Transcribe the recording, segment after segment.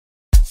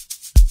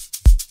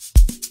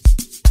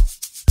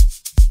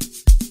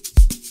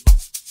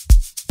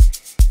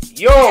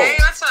Yo! Hey,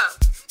 what's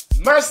up?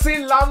 Mercy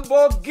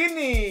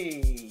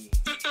Lamborghini!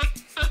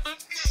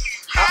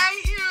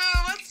 Hi,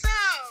 Hero, what's up?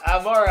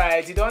 I'm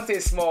alright, you don't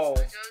taste small.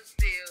 I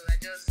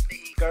just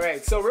feel.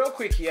 Correct. So real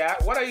quick here,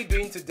 what are you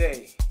doing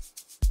today?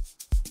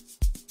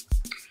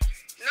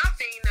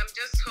 Nothing, I'm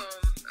just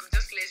home. I'm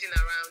just lazing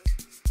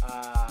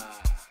around.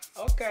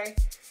 Okay.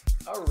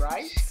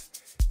 Alright.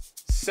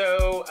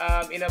 So,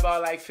 in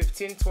about like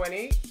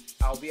 15-20,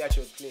 I'll be at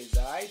your place,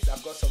 alright?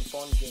 I've got some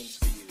fun games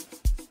for you.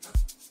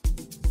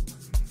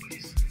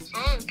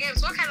 Oh,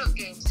 games? What kind of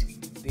games?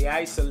 The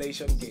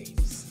isolation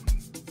games.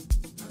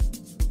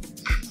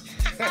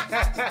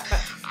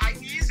 Are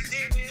you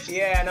serious?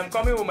 Yeah, and I'm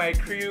coming with my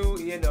crew,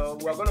 you know,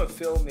 we're gonna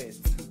film it.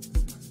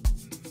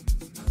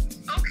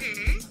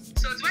 Okay,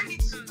 so do I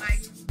need to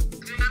like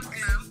glam?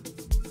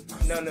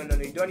 No,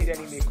 you don't need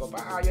any makeup.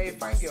 You're a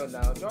fine girl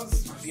now.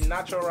 Just be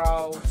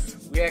natural,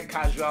 wear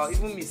casual.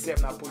 Even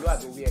myself, now polo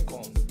as a wear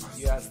come.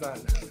 You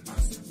understand?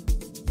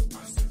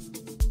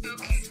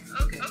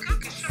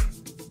 Okay, sure.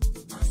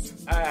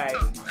 Alright. Oh,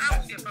 that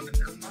won't be a problem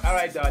now.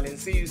 Alright, darling.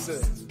 See you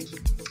soon.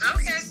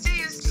 Okay, see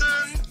you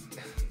soon.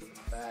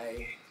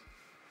 Bye.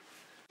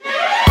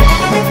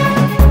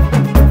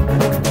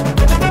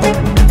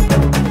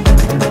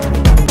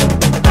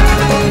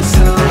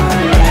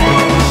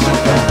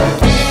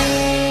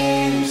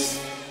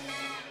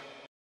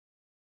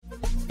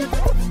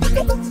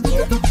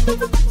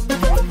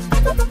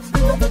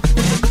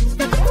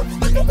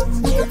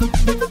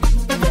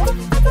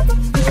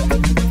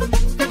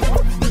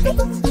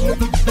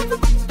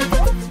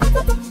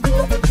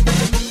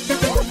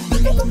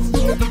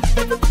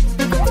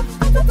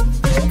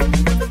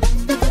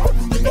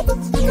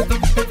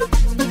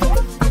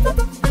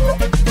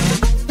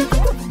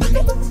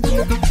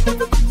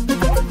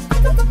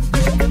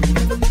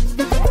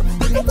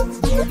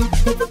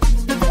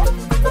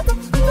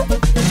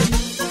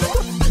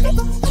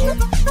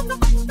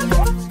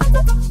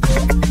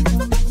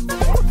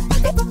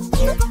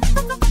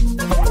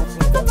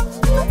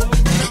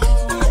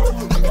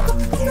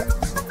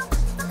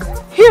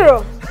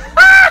 Hero,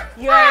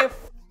 you're a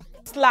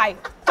slide.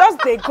 Just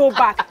they go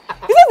back.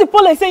 Is this the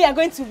polo you say you're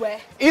going to wear?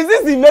 Is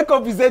this the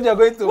makeup you said you're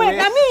going to Wait,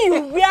 wear? I mean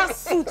you wear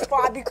suit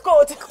for the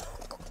coat.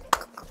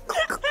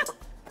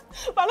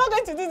 But I'm not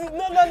going to do this.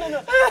 No.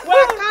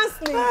 We're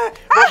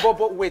cancelling.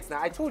 But wait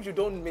now. I told you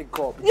don't make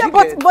up. Yeah, You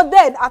but get-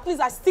 then at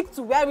least I stick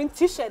to wearing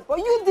t-shirt. But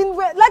you didn't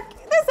wear like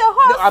this is a No,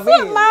 hot I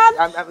suit, mean, man.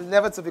 I'm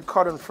never to be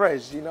caught on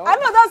fresh, you know? I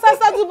know that's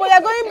how but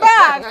you're going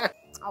back.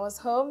 I was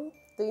home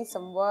doing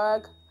some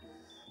work,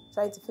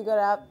 trying to figure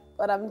out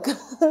what I'm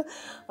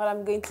what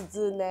I'm going to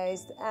do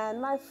next.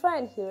 And my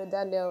friend here,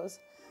 Daniels,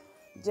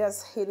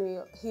 just hit me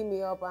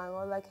up and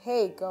was like,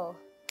 "Hey, girl,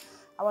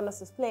 I want us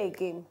to play a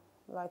game."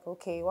 I'm like,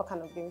 okay, what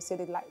kind of game? He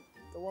said it like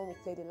the one we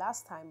played the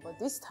last time, but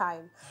this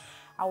time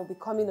I will be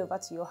coming over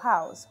to your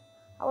house.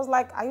 I was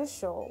like, are you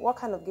sure? What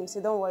kind of game? He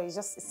said, don't worry,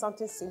 it's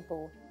something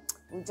simple.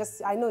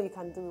 I know you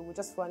can do it. We'll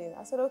just run it.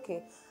 I said,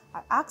 okay.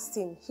 I asked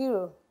him,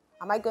 Hero,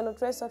 am I going to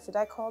dress up? Should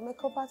I call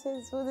makeup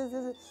artist? He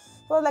was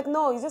like,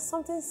 no, it's just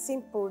something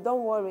simple.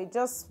 Don't worry.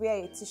 Just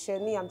wear a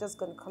t-shirt. Me, I'm just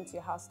going to come to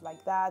your house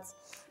like that.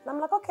 And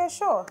I'm like, okay,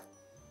 sure.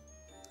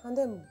 And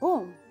then,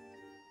 boom,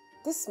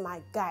 this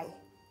my guy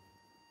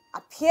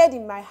appeared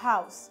in my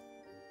house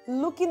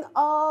looking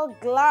all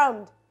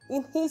glammed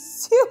in his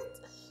suit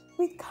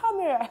with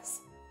cameras.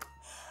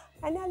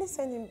 I nearly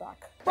sent him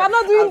back. We're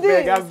not doing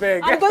this. I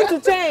beg. I'm going to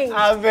change.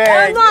 I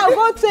beg. No, I'm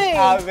going to change.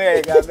 I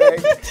beg.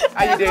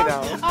 How you doing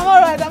now?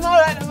 I'm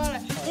all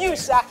right. You,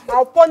 sir,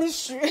 I'll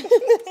punish you.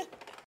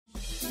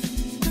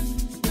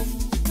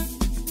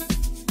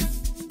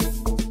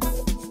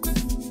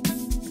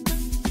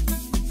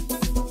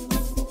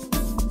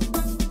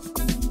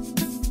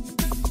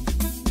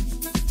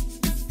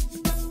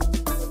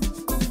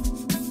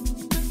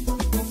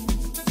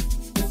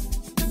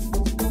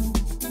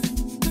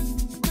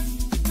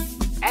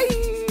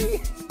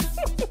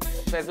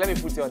 First, let me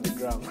put you on the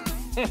ground.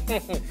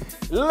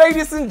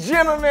 Ladies and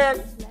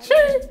gentlemen,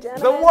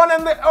 the one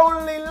and the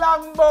only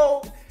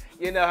Lambo.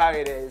 You know how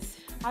it is.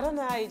 I don't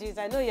know how it is.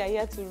 I know you're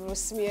here to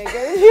roast me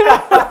again.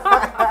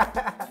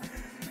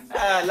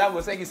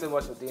 Lambo, thank you so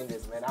much for doing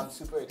this, man. I'm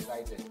super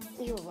excited.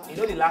 You're welcome. You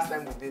know the last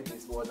time we did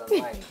this was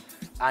online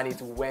and it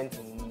went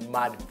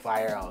mad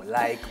viral,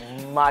 like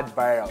mad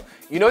viral.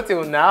 You know,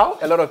 till now,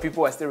 a lot of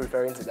people are still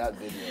referring to that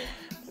video.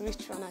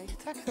 Which one are you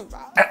talking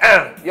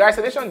about? Your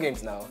isolation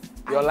games now,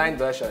 the online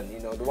version, you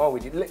know, the one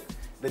we did,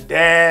 the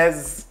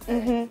dares.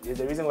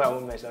 The reason why I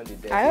won't mention the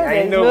dares. I hope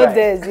there's know no why.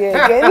 dares here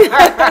again.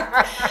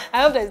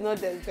 I hope there's no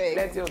dares there.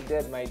 Plenty of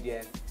dares, my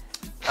dear.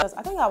 I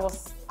think I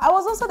was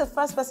also the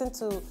first person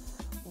to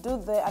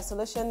do the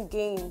isolation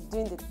game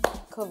during the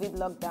COVID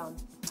lockdown.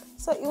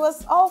 So it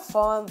was all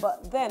fun,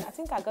 but then I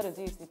think I got to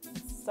do it with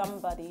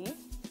somebody.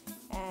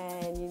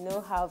 And you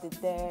know how the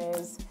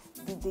dares,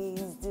 do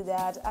this, do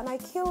that, and I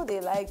killed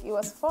it. Like, it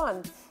was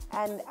fun.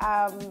 And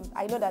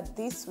I know that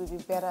this will be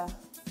better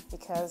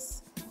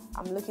because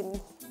I'm looking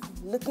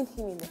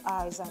him in the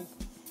eyes, and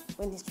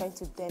when he's trying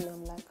to den,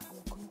 I'm like,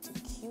 I'm going to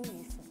kill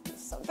you for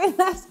this. something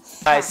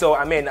nice. All right, so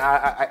I mean,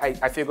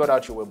 I figured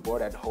out you were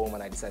bored at home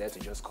and I decided to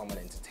just come and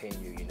entertain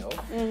you, you know?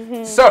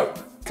 So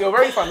you're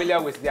very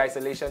familiar with the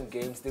isolation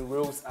games. The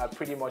rules are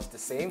pretty much the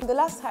same. The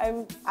last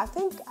time, I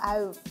think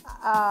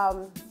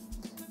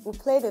we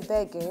played a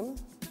bear game,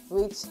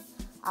 which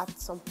at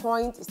some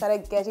point it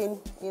started getting,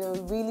 you know,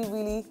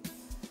 really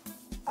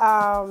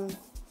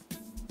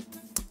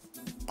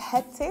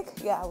hectic.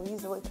 Yeah, we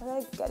use the word. It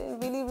started getting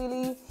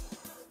really,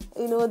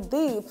 you know,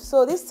 deep.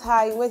 So this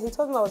time, when he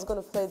told me I was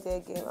going to play their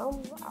game,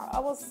 I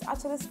was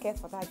actually scared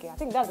for that game. I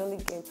think that's the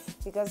only game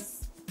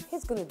because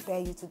he's going to dare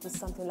you to do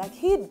something. Like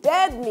he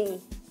dared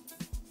me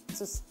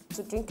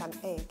to drink an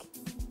egg,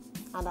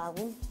 and I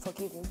won't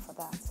forgive him for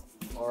that.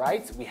 All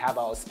right, we have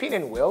our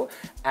spinning wheel,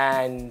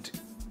 and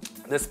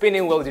the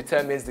spinning wheel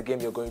determines the game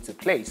you're going to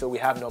play. So we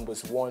have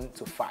numbers 1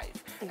 to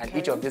 5, and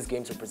each of these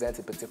games represents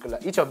a particular.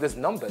 Each of these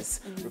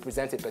numbers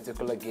represents a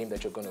particular game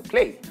that you're going to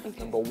play.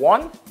 Number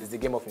 1 is the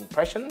game of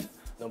impression.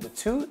 Number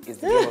 2 is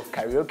the game of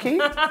karaoke.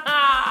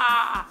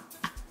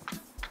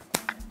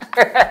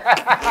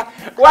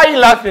 Why are you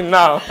laughing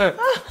now?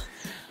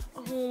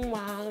 Oh my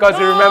God. Because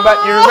you remember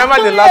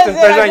the last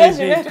impression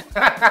you did.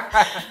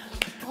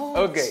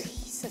 Okay.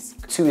 Jesus.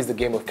 2 is the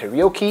game of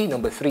karaoke.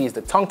 Number 3 is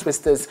the tongue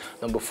twisters.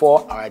 Number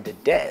 4 are the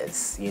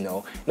dares, you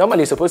know.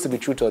 Normally it's supposed to be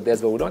truth or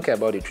dares, but we don't care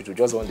about the truth, we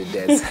just want the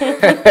dares.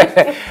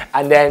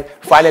 And then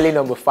finally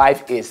number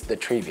 5 is the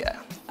trivia.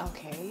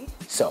 Okay.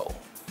 So,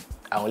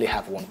 I only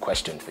have one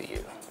question for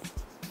you.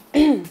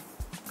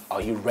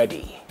 Are you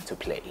ready to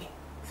play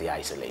the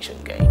isolation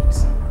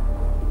games?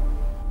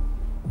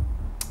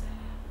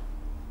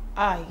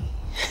 I,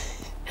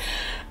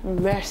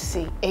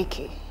 Mercy,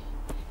 aka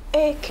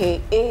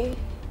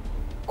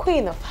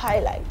Queen of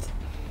Highlight,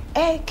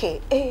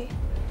 aka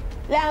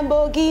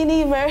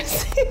Lamborghini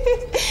Mercy.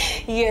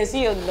 Yes,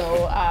 you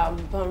know,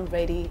 I'm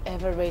ready,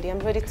 ever ready. I'm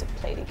ready to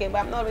play the game, but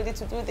I'm not ready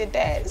to do the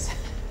dance.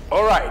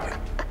 All right,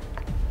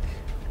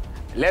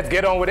 let's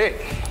get on with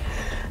it.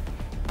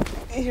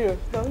 Here,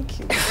 thank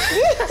you.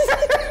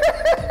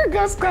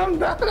 Just calm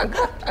down.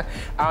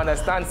 I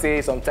understand,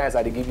 say sometimes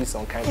I give you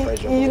some kind of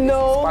pressure. You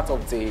know. It's part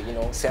of the, you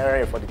know,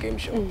 scenario for the game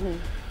show.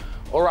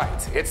 All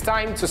right, it's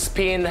time to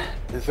spin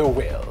the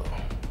wheel.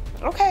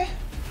 Okay.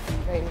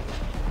 I'm ready.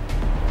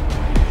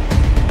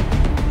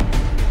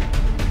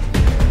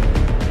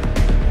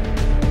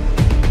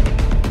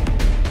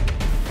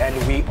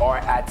 And we are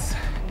at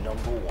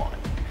number 1.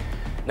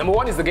 Number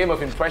 1 is the game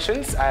of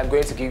impressions. I am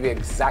going to give you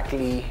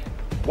exactly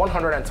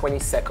 120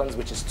 seconds,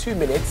 which is 2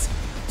 minutes,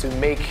 to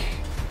make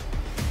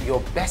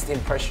your best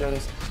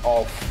impressions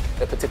of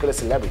a particular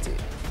celebrity.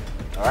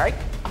 All right?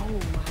 Oh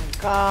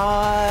my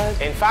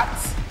God. In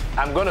fact,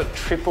 I'm going to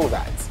triple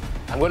that.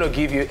 I'm going to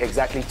give you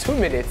exactly 2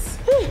 minutes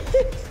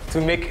to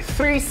make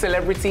 3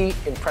 celebrity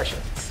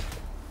impressions.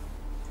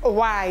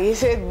 Why? You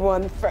said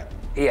one for...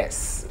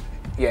 Yes.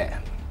 Yeah.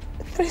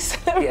 3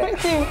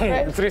 celebrity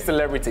impressions. 3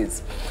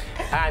 celebrities.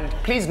 And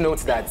please note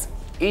that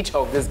each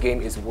of this game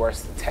is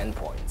worth 10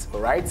 points, all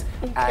right?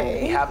 Okay.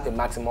 And we have a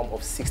maximum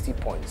of 60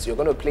 points. You're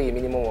going to play a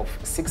minimum of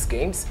 6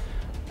 games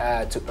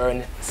to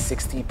earn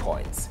 60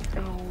 points.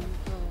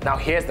 Now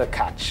here's the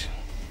catch.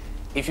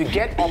 If you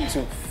get up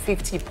to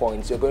 50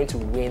 points, you're going to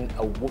win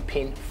a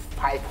whooping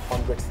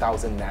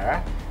 500,000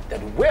 naira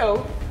that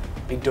will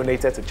be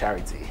donated to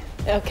charity.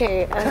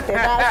 Okay,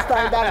 that's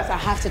fine. I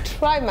have to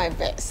try my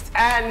best.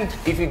 And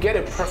if you get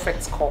a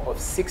perfect score of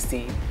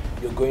 60,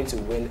 you're going to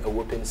win a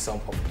whooping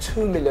sum of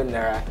 2 million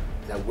naira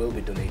that will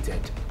be donated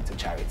to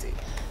charity.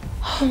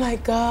 Oh my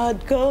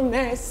God, go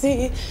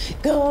Mercy,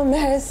 go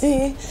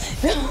Mercy,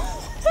 go.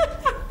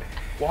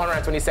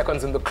 120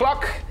 seconds on the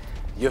clock.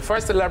 Your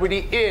first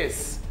celebrity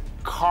is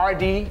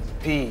Cardi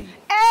B.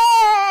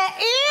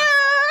 Hey,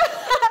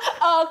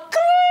 oh,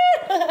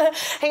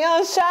 hang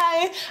on,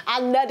 shy.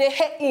 I'm not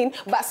hating,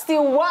 but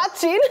still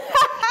watching.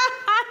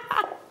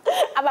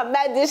 I'm a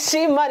mad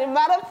she money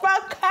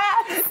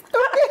motherfucker.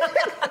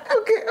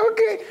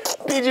 Okay.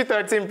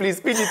 PG-13, please,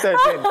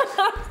 PG-13.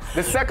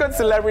 The second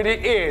celebrity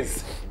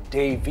is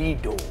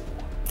Davido.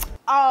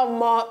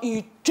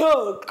 You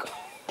joke.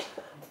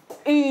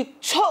 You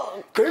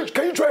choke. Can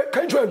you try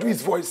and do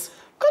his voice?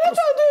 Can you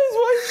try and do his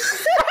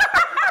voice?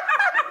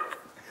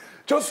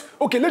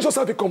 Okay, let's just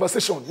have a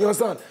conversation. You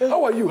understand?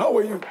 How are you?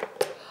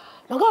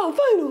 My God, I'm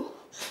fine.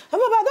 I'm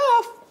about to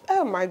have...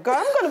 Oh my God,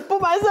 I'm going to put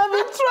myself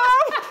in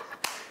trouble.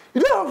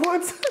 You don't have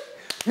what?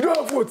 You don't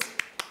have what?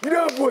 You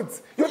don't have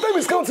what? Your time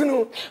is counting.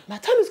 No? My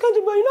time is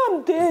counting, but you know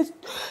I'm the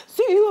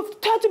CEO of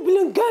 30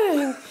 billion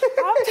gang.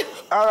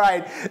 All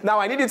right, now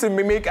I need you to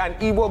mimic an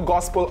Igbo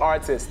gospel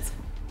artist.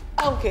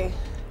 Okay.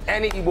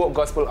 Any Igbo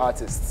gospel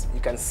artist. You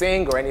can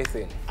sing or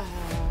anything.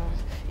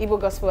 Igbo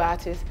gospel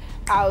artist.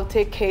 I'll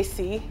take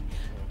Casey.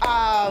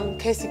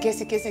 Casey.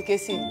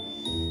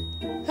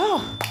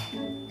 Oh.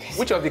 Casey.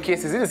 Which of the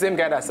cases? Is it the same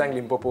guy that sang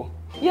Limpopo?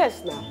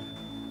 Yes, now.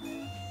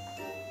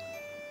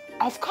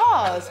 Of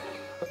course.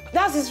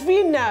 That's his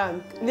real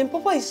name.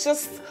 Limpopo is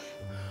just...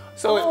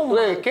 So,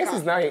 wait, Casey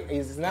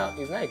is now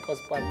a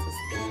gospel artist.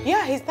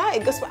 Yeah, he's not a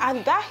gospel,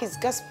 and that his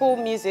gospel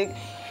music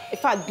in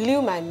fact,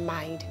 blew my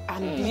mind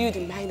and blew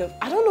the mind of.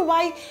 I don't know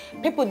why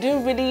people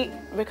didn't really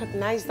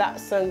recognize that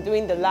song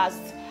during the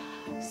last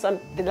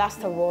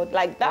award.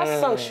 Like that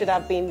song should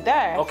have been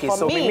there. Okay, for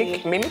so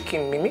me.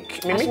 mimicking.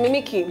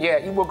 Yeah,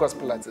 Igbo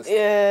gospel artist.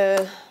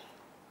 Yeah.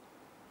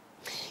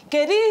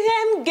 They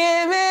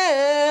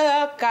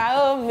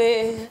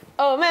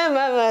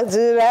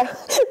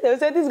will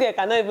say this girl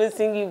cannot even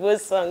sing Igbo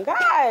song.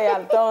 I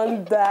have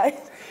done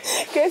that.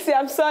 Casey,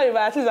 I'm sorry,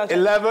 but at least I'm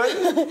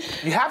 11.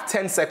 You have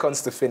 10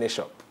 seconds to finish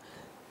up.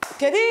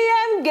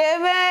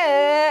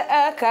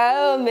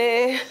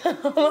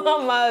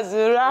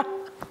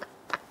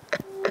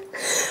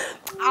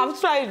 I'm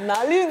trying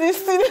now. Leave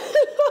this thing.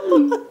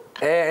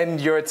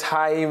 And your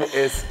time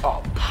is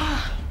up.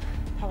 That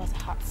was a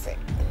hot sick.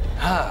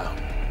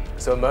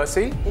 So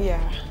Mercy, Yeah.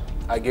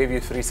 I gave you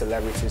 3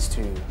 celebrities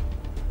to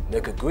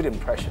make a good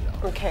impression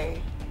of.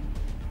 Okay.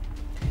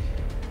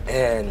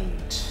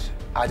 And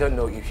I don't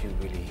know if you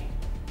really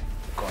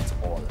got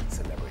all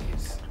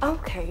celebrities.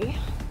 Okay.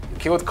 You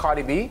killed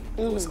Cardi B.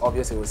 It was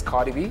obvious it was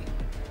Cardi B.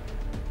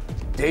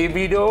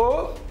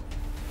 Davido.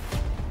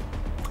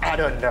 I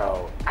don't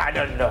know.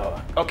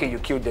 Okay, you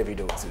killed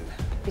Davido too.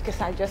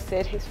 Because I just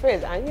said his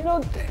phrase, and you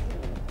know,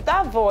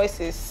 that voice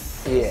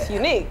is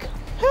unique.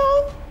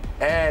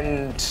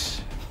 And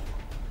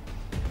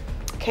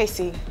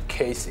Casey.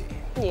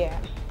 Yeah.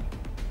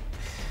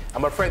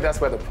 I'm afraid that's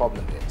where the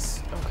problem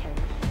is. Okay.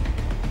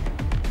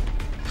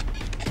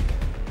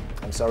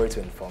 I'm sorry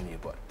to inform you,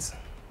 but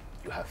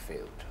you have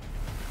failed.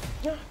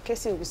 Yeah,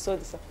 Casey will be so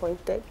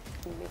disappointed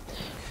in me.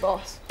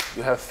 Boss.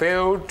 You have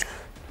failed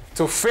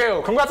to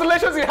fail.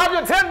 Congratulations, you have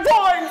your 10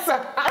 points!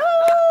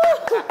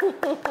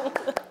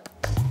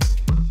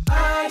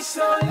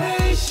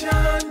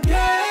 Isolation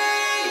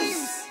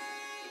games!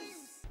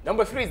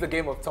 Number 3 is the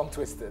game of tongue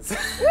twisters.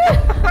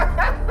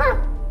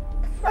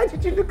 Why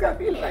did you look at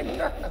me like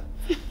that?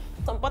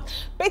 Some butter,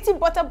 Betty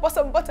butter,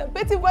 some butter,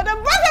 Betty butter,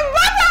 butter!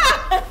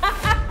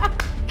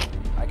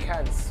 I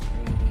can't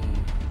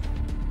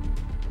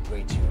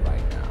really rate you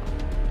right now.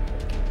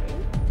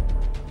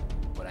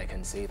 But I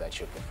can say that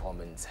your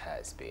performance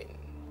has been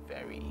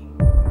very...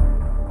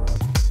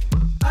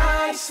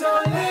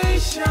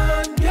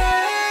 Isolation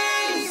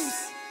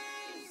games!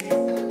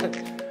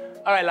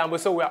 All right, Lambo,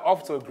 so we're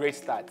off to a great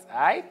start, all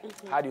right?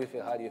 How do you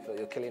feel?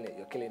 You're killing it.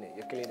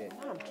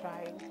 I'm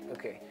trying.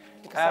 Okay.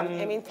 Because I'm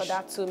aiming for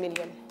that 2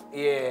 million.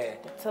 Yeah.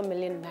 The 2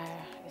 million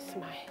naira is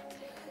my...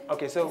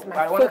 Okay, so my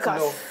I wanted to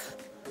focus.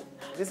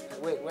 know...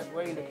 Wait, where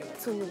are you looking at?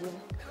 2 million.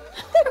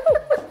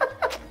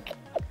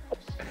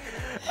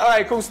 All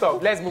right, cool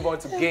stuff. Let's move on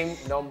to game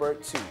number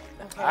 2.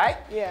 Okay. All right?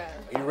 Yeah.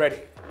 Are you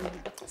ready?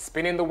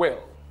 Spinning the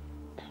wheel.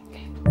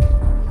 Okay.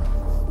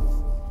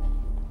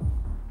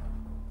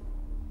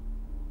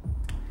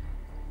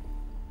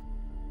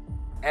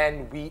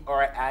 And we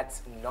are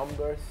at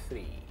number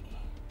 3.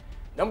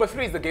 Number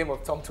 3 is the game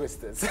of tongue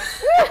twisters.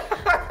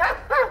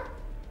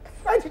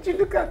 Why did you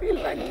look at me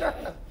like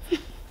that?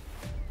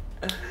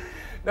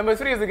 Number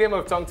 3 is the game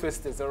of tongue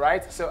twisters, all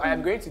right? So I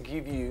am going to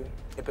give you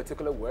a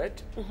particular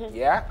word,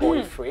 yeah, or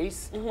a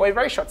phrase, or a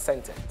very short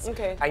sentence.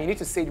 Okay. And you need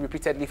to say it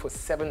repeatedly for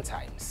 7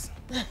 times.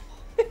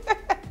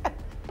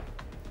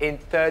 In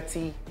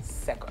 30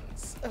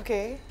 seconds.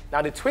 Okay.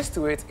 Now the twist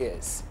to it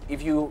is,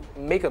 if you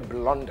make a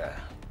blunder,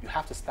 you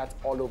have to start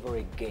all over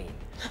again.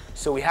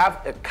 So we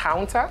have a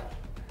counter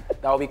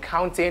that will be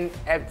counting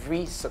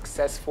every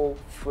successful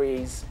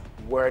phrase,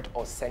 word,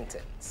 or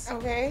sentence.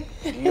 Okay.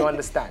 Do you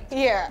understand?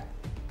 Yeah.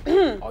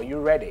 Are you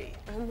ready?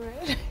 I'm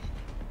ready.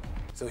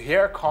 So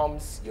here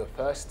comes your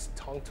first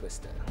tongue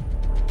twister.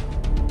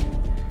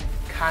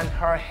 Can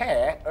her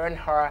hair earn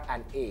her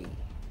an A?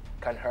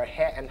 Can her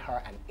hair earn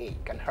her an A?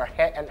 Can her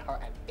hair earn her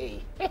an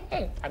A?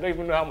 I don't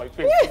even know how my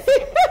face is.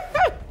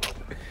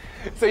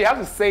 So you have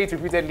to say it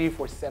repeatedly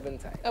for 7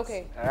 times.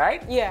 Okay. All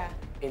right? Yeah.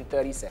 In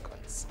 30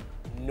 seconds.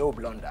 No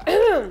blunder.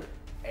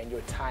 And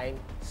your time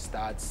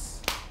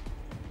starts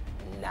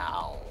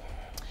now.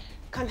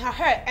 Can her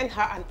hair earn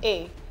her an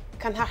A?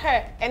 Can her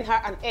hair earn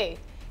her an A?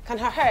 Can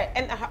her hair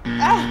earn her...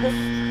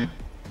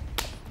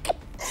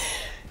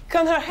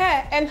 Can her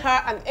hair earn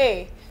her an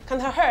A? Can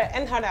her hair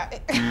earn her an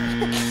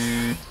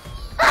A?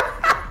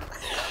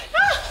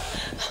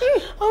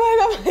 Oh my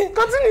God.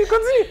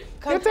 Continue.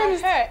 Can her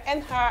hair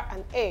earn her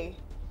an A?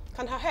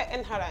 Can her hair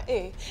earn her an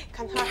A?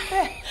 Can her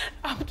hair...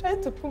 I'm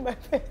trying to put my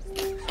face.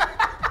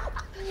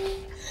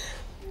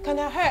 Can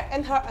her hair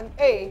earn her an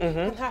A?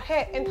 Can her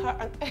hair earn her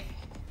an A?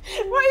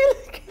 Why are you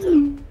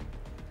looking?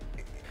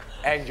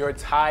 And your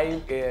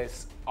time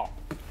is up.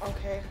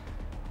 Okay.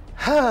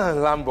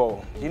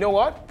 Lambo, you know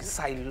what? Because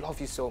I love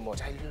you so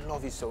much. I'm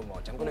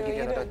going to give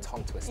you another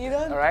tongue twister. You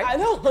don't? All right? I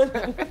don't want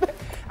to.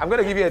 I'm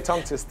going to give you a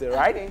tongue twister,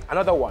 right? Okay.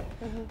 Another one.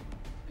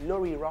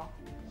 Lori Ra.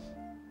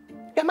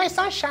 You're my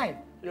sunshine.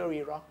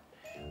 Lori Ra.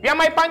 You're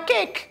my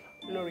pancake.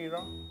 Lori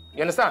Ra.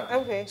 You understand?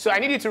 Okay. So I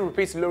need you to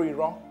repeat Lori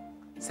Ra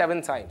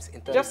 7 times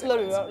in 30 Just seconds.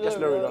 Lori Ra. Just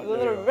Lori Ra.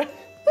 Lori Ra.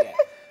 Yeah.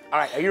 All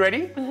right, are you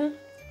ready?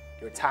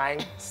 Your time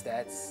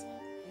starts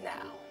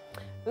now.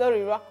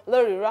 Lorira,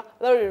 Lorira,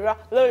 Lorira,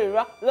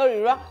 Lorira,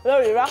 Lorira,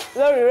 Lorira,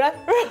 Lorira,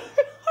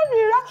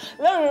 Lorira,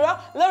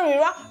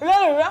 Lorira,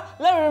 Lorira,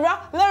 Lorira,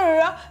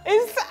 Lorira.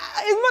 It's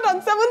more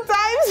than 7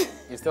 times.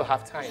 You still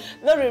have time.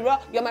 Lorira,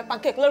 you're my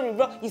pancake.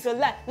 Lorira, it's a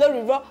lie.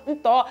 Lorira,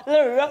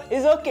 Lorira,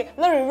 it's okay.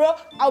 Lorira,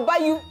 I'll buy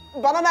you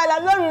Banana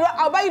Island. Lorira,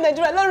 I'll buy you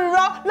Nigeria.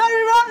 Lorira,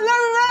 Lorira,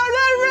 Lorira,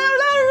 Lorira,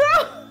 Lorira.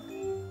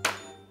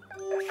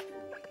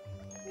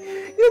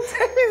 You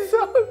tell me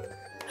so.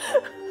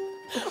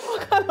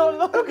 What kind of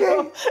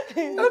logo?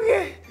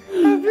 Okay.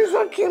 Please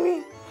don't kill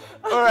me.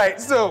 All right,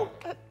 so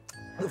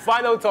the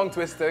final tongue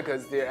twister,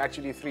 because there are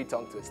actually 3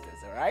 tongue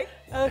twisters, all right?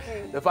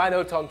 Okay. The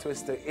final tongue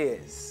twister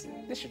is,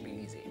 this should be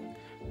easy.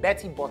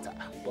 Betty Butter,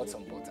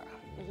 bottom butter.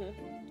 You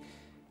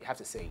have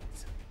to say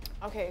it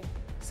Okay.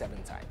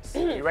 7 times.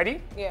 You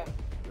ready? Yeah.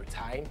 Your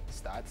time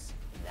starts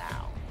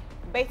now.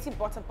 Betty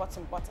butter,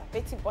 bottom butter.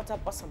 Betty butter,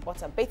 bottom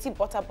butter. Betty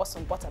butter,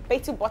 bottom butter.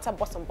 Betty butter,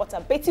 bottom butter.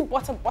 Betty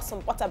butter,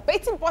 bottom butter.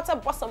 Betty butter,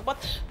 bottom butter.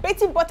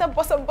 Betty butter,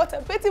 bottom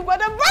butter. Betty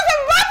butter,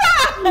 bottom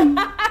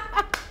butter.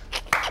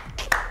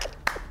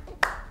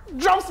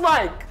 Drop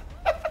spike.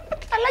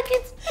 I like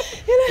it.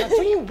 You're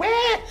doing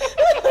well.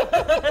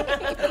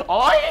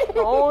 Oi.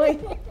 Oi.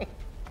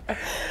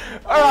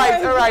 All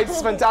right,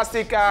 it's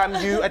fantastic.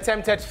 You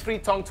attempted 3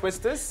 tongue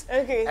twisters.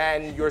 Okay.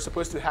 And you're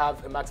supposed to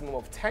have a maximum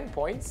of 10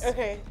 points.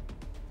 Okay.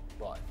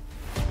 But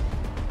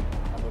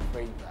I'm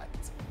afraid that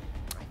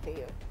I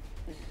failed.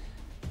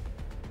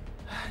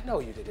 no,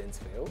 you didn't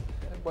fail.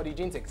 But you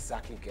didn't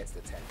exactly get the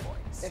 10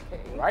 points.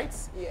 Okay. Right?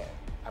 Yeah.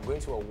 I'm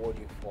going to award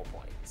you 4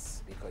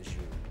 points because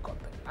you got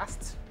the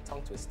last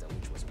tongue twister,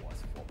 which was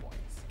worth 4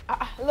 points.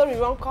 Lori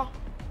Ronka.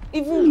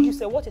 Even you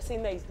say what you're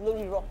saying there is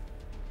Lori Ron.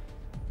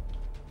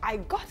 I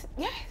got it,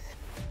 yes.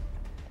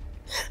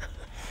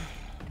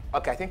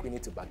 Okay, I think we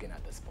need to bargain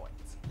at this point.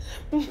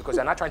 Because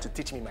you're not trying to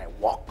teach me my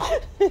walk.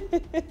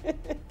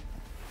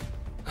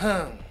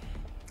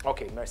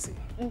 Okay, Mercy.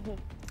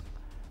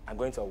 I'm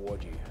going to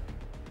award you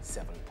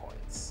 7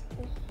 points.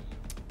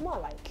 More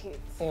like it.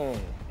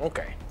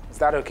 Okay, is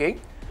that okay?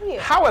 Yeah.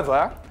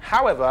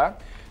 However,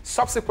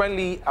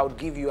 subsequently, I'll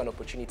give you an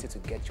opportunity to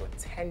get your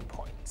 10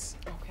 points.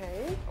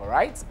 Okay. All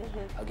right?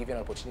 I'll give you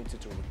an opportunity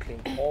to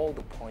reclaim all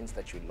the points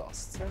that you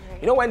lost. Okay.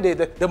 You know when the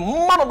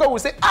man of God will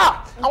say,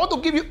 I want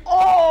to give you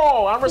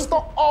all and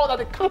restore all that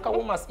the canker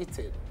woman has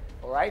eaten.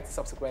 All right?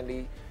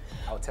 Subsequently,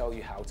 I'll tell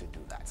you how to do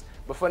that.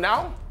 But for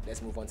now,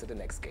 let's move on to the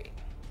next game.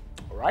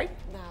 All right?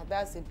 Nah,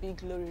 that's a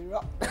big Lori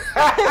Rock.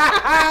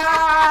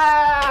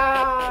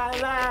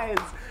 Nice.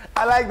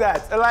 I like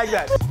that. I like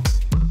that.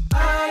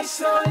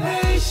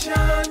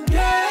 Isolation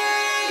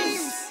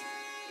games.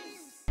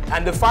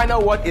 And the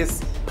final word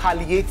is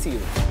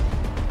palliative.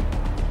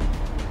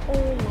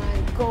 Oh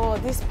my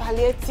God, this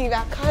palliative,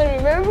 I can't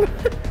remember.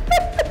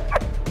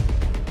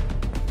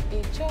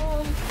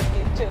 Icho.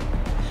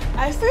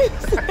 I see.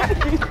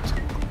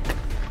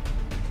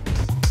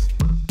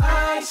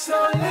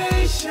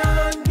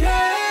 Isolation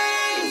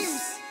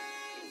games.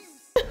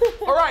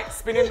 All right,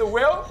 spinning the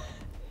wheel.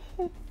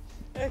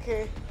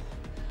 Okay.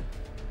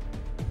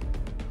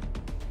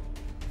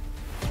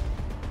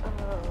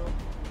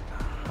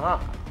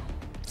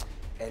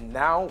 And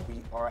now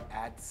we are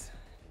at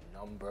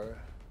number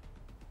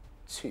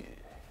 2.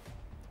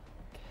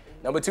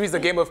 Number 2 is the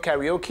game of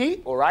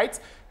karaoke, all right?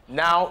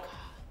 Now,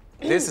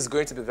 this is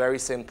going to be very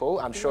simple.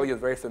 I'm sure you're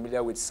very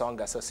familiar with song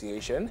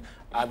association.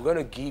 I'm going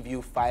to give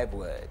you 5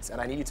 words,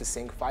 and I need you to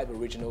sing 5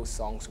 original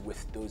songs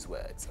with those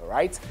words, all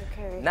right?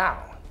 Okay.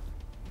 Now,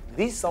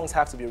 these songs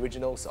have to be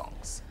original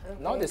songs,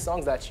 not the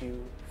songs that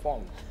you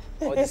formed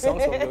or the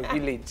songs from your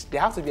village. They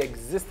have to be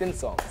existing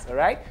songs, all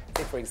right?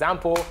 Say, for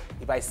example,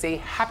 if I say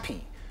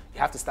happy, you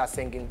have to start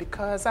singing,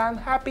 because I'm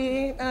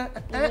happy.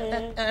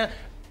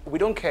 We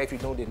don't care if you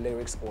know the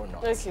lyrics or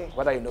not. Okay.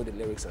 Whether you know the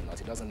lyrics or not,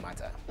 it doesn't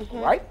matter,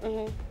 all right?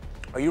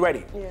 Are you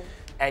ready? Yeah.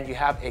 And you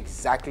have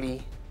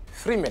exactly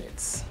 3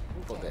 minutes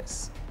for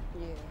this.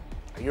 Yeah.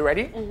 Are you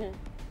ready?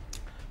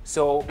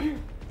 So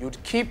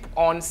you'd keep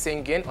on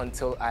singing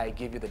until I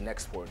give you the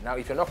next word. Now,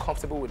 if you're not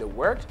comfortable with the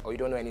word or you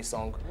don't know any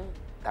song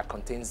that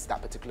contains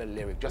that particular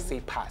lyric, just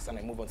say pass and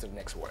I move on to the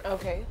next word.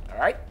 Okay. All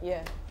right?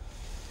 Yeah.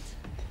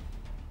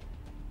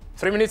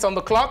 3 minutes on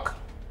the clock.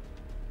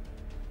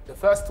 The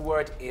first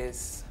word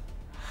is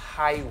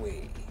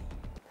highway.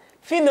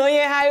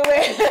 Finoye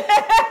Highway.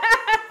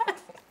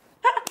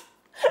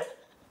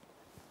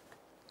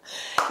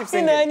 Keep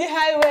singing. Finoye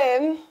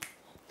Highway.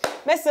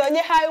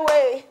 Mesonye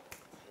Highway.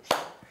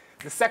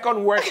 The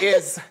second word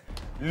is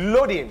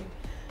loading.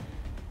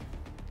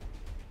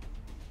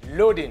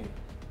 Loading.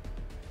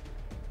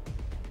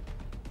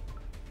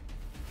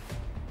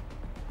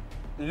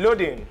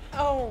 Loading.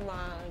 Oh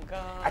my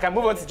God. I can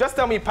move on to, just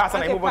tell me pass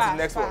and I move on to the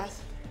next word.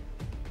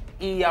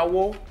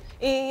 Ìyàwó.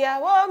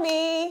 Ìyàwó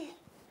mi,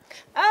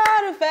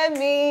 àrùfẹ́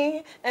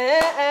mi.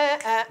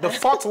 The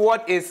fourth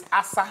word is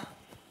asa.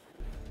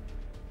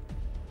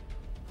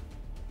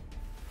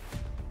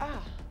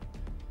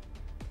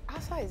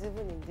 Asa is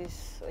even in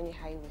this on your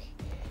highway.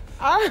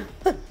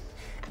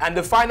 And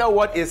the final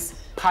word is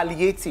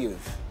palliative.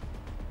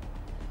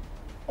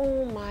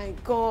 Oh my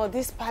God,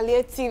 this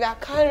palliative, I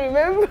can't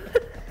remember.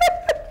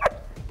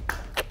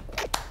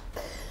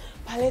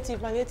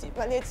 Palliative.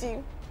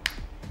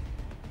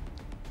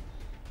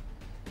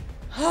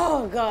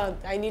 Oh God,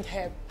 I need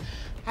help.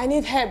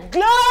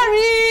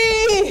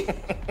 Glory!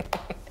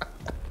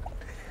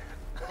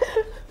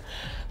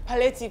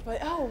 Palliative.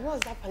 Oh,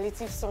 what's that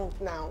palliative song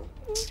now?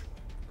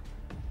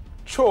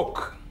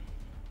 Choke.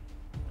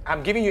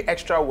 I'm giving you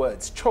extra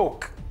words.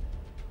 Choke.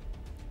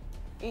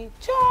 It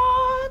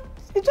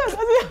just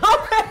doesn't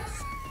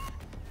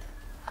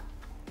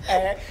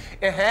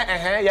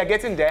happen. You're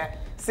getting there.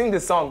 Sing the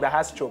song that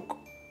has choke.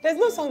 There's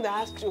no song that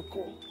has choke.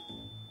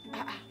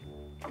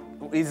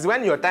 It's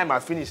when your time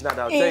has finished now that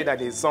I'll tell you that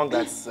there's a song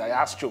that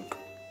has choke.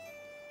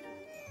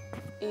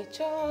 It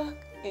choke.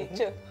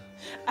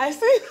 I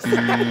sing.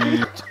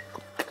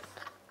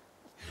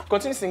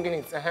 Continue singing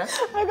it. I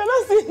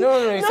cannot sing.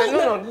 No. You said,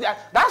 no.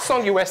 That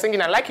song you were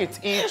singing, I like it.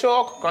 It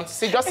choke. Just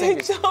sing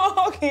it.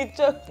 It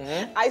choke.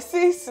 I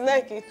see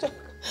snake. It choke.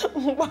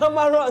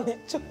 Mama run.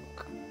 It choke.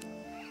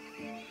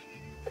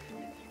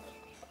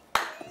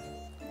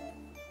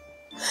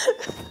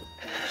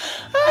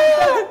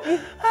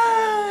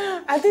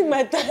 I think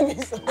my time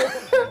is over.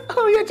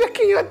 Oh, you're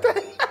checking your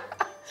time.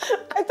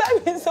 My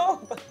time is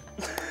over.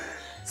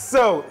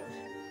 So,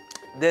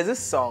 there's a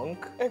song.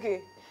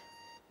 Okay.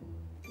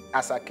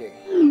 Asake.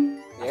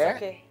 Yeah?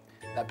 Okay.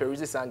 That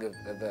Peruzzi sang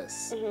a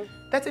verse.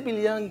 30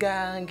 billion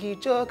gang, he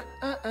choke,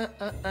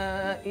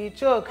 he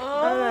choke.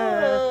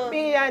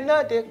 Me, I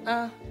know the,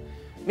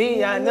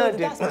 me, I know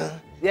the.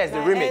 Yes, the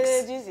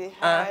remix.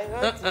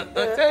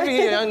 30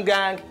 billion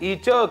gang, he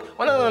choke,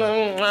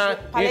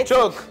 he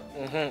choke.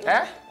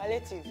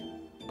 Palliative.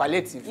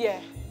 Palliative. Yeah.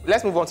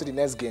 Let's move on to the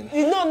next game.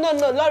 No,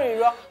 Lori,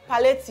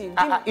 palliative.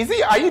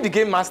 Are you the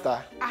game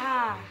master?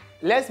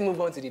 Let's move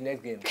on to the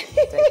next game.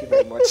 Thank you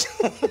very much.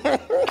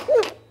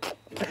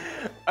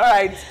 All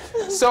right.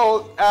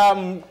 So,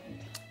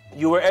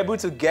 you were able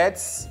to get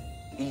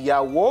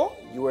Iyawo.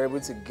 You were able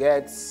to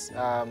get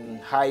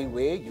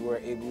Highway. You were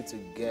able to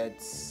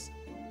get.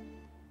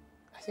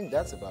 I think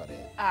that's about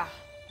it.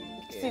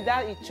 See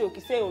that it choke.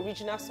 It's an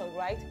original song,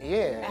 right?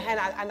 Yeah.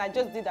 And I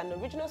just did an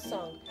original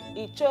song.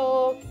 It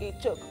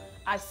choke.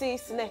 I see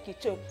snake. It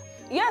choke.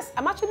 Yes,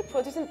 I'm actually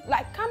producing.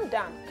 Like, calm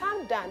down.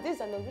 This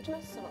is an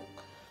original song.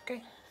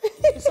 Okay.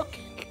 It's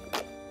okay.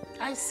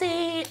 I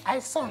see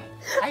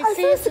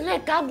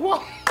snake.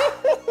 All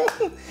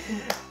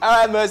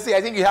right, Mercy.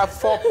 I think you have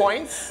 4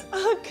 points.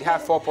 Okay. You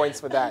have 4 points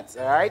for that.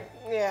 All right.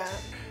 Yeah.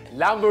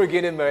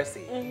 Lamborghini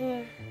Mercy.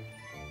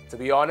 To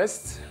be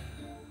honest,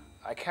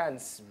 I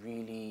can't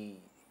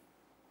really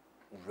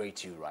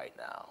rate you right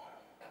now.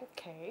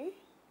 Okay.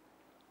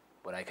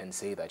 But I can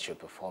say that your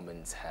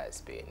performance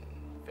has been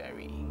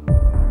very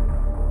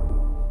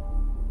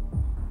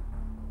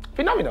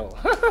phenomenal.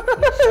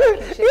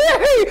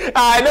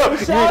 I know.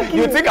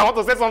 You think I want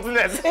to say something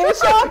else. You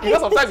know,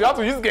 sometimes you have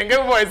to use Genge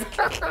voice.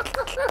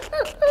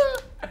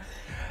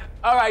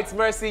 All right,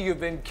 Mercy, you've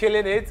been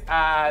killing it.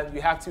 And we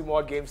have 2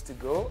 more games to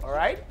go. All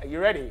right? Are you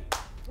ready?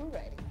 I'm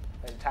ready.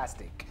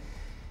 Fantastic.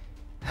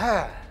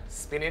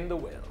 Spinning the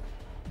wheel.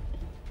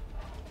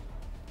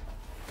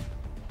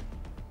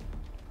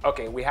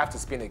 Okay, we have to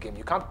spin a game.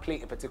 You can't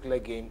play a particular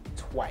game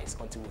twice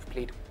until we've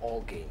played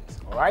all games,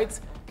 all right?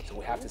 Okay. So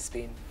we have to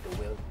spin the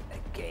wheel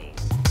again.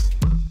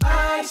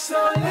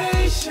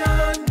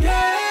 Isolation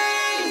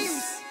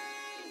games.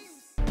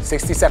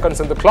 60 seconds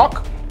on the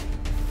clock.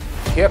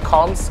 Here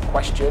comes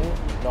question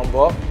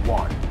number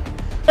 1.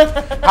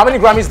 How many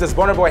Grammys does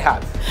Burna Boy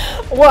have?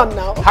 1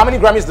 now. How many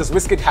Grammys does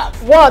Wizkid have?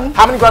 1.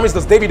 How many Grammys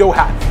does Davido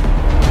have?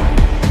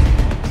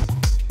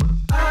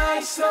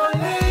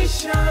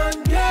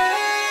 Isolation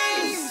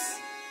games.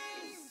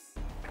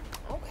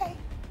 Okay.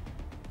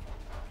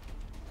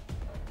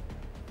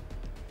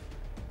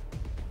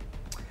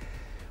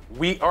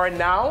 We are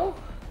now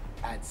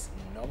at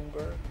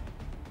number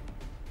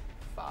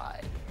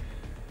 5,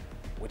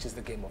 which is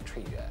the game of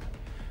trivia.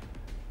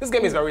 This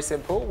game is very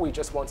simple. We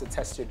just want to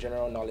test your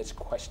general knowledge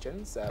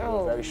questions.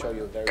 We're very sure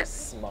you're very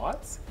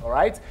smart, all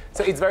right?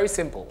 So it's very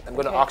simple. I'm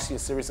going to ask you a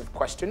series of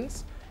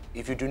questions.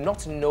 If you do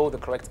not know the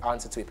correct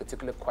answer to a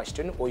particular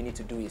question, all you need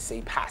to do is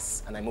say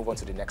pass, and I move on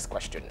to the next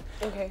question.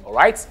 Okay. All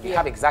right? You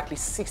have exactly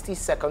 60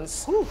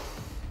 seconds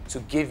to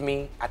give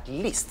me at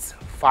least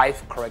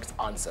 5 correct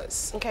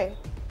answers. Okay.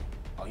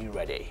 Are you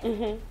ready?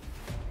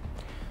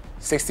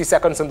 60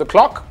 seconds on the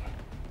clock.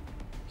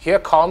 Here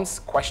comes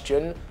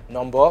question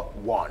number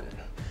 1.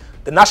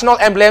 The national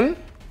emblem,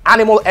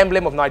 animal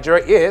emblem of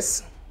Nigeria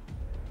is?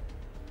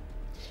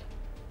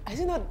 I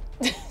did not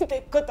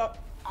they cut off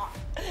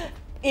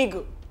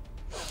eagle.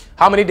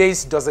 How many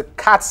days does a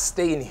cat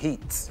stay in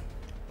heat?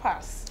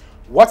 Pass.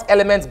 What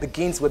element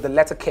begins with the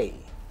letter K?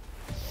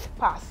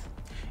 Pass.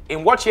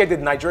 In what year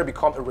did Nigeria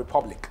become a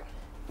republic?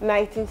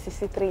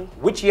 1963.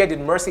 Which year did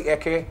Mercy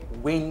Eke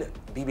win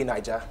BB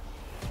Niger?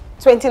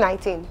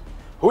 2019.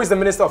 Who is the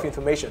Minister of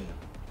Information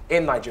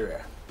in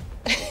Nigeria?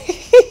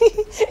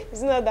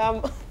 It's not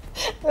that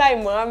like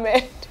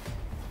Mohammed.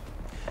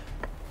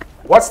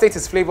 What state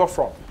is Flavor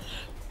from?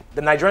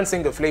 The Nigerian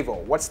singer Flavor,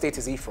 what state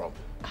is he from?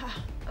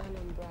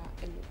 Anambra.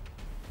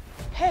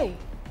 Hey,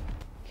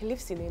 he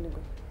lives in Enugu.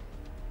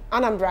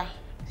 Anambra.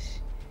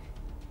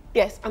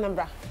 Yes,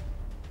 Anambra.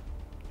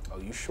 Are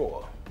you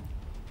sure?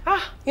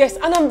 Yes,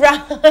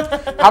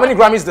 Anambra. How many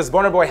Grammys does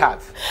Burna Boy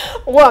have?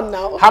 1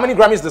 now. How many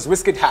Grammys does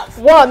Wizkid have?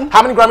 1.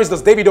 How many Grammys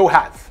does Davido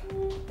have?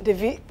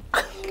 David.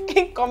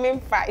 Incoming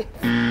 5.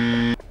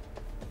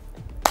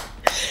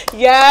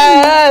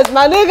 Yes,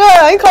 my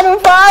nigga, incoming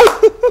 5.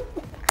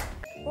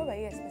 What were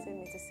you expecting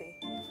me to say?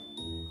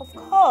 Of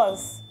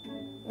course.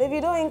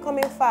 Davido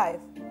incoming 5.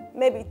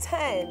 Maybe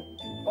 10.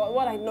 But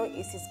what I know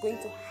is it's going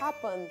to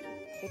happen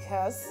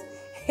because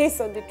he's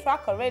on the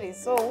track already.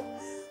 So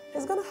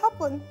it's going to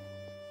happen.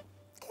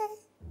 Okay.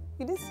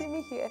 You didn't see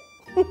me here.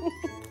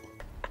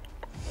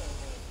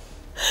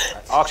 I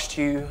asked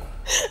you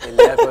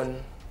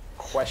 11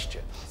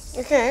 questions.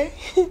 Okay.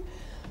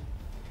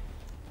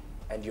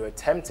 And you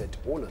attempted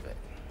all of it.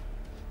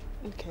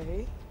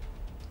 Okay.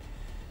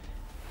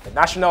 The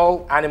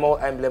national animal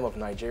emblem of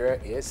Nigeria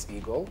is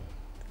eagle.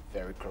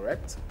 Very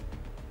correct.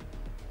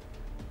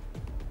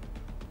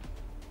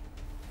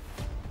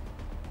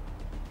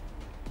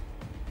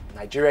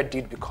 Nigeria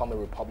did become a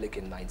republic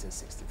in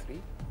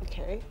 1963.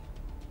 Okay.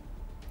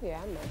 Yeah,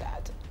 I know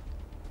that.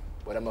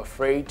 But I'm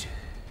afraid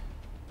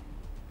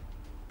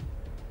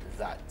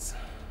that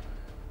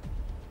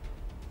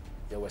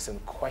there were some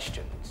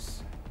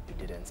questions you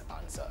didn't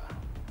answer.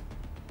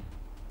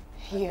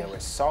 Yeah. There were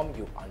some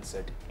you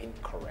answered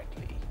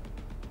incorrectly.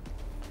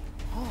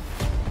 Oh,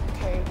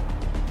 okay.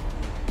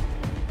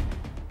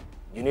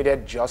 You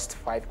needed just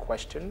 5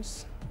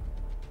 questions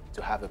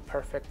to have a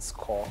perfect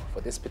score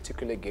for this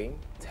particular game,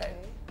 10. Okay.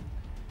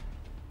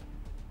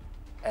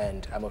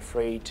 And I'm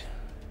afraid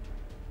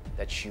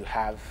that you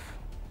have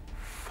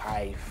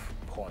 5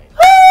 points.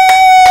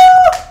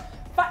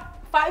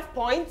 5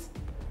 points?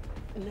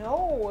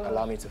 No.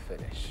 Allow me to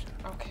finish.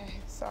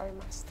 Okay, sorry,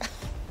 master.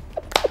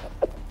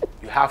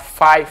 You have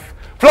 5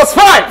 plus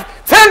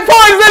 5! 10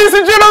 points, ladies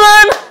and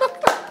gentlemen!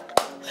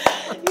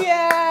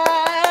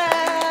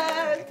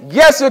 Yeah.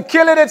 Yes, you're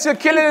killing it, you're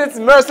killing it.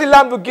 Mercy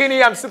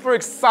Lamborghini, I'm super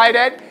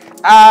excited.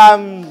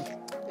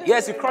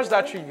 Yes, you crushed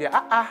that trivia.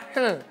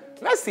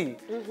 Mercy.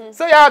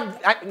 So yeah,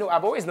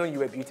 I've always known you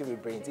were beauty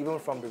with brains. Even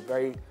from the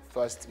very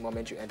first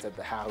moment you entered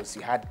the house,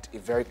 you had a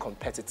very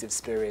competitive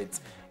spirit,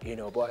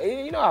 but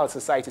you know how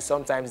society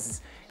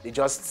sometimes, they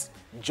just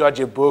judge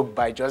a book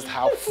by just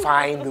how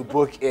fine the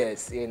book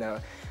is,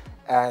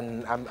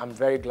 And I'm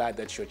very glad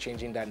that you're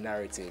changing that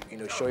narrative,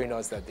 showing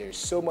us that there's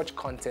so much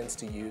content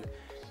to you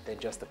than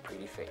just a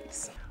pretty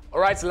face. All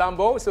right,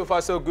 Lambo, so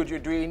far so good. You're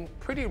doing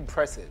pretty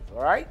impressive,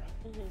 all right?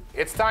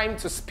 It's time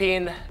to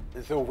spin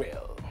the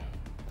wheel.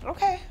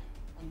 Okay.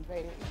 I'm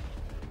ready.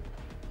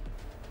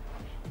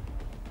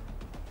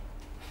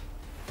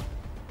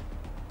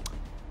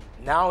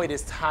 Now it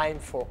is time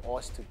for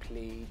us to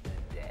play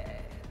the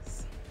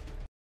dance.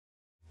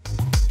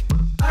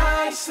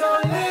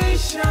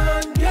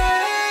 Isolation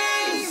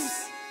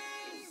games.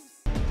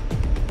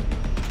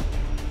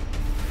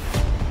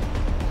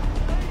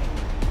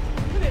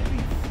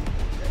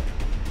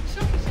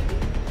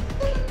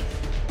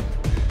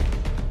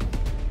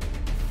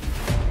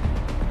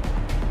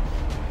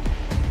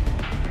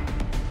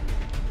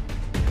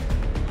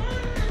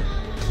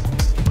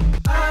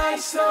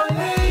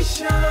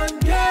 Isolation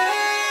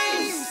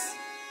games.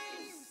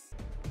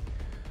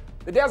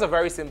 The dares are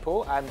very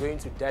simple. I'm going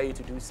to dare you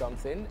to do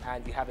something,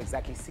 and you have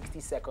exactly 60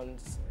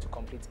 seconds to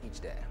complete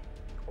each dare.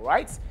 All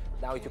right?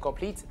 Now, if you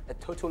complete a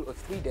total of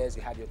 3 dares,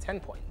 you have your 10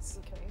 points.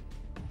 Okay.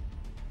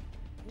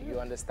 Do you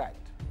understand?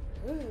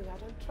 I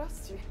don't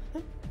trust you.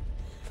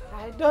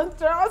 I don't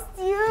trust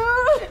you.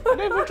 I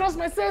don't even trust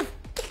myself.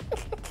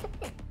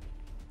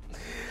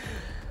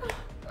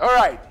 All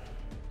right.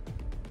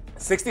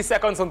 60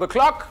 seconds on the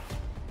clock.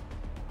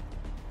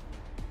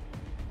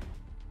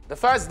 The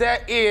first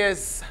dare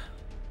is,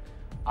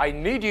 I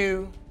need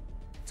you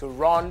to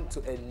run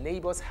to a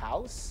neighbor's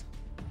house,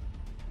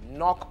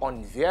 knock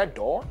on their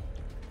door,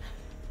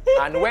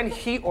 and when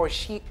he or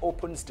she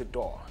opens the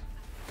door,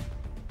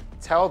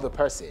 tell the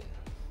person,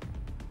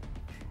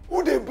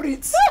 who they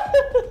breathe?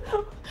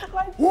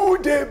 Who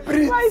they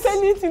breathe? Why is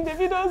anything in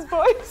Davido's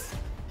voice?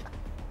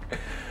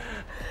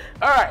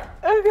 all right,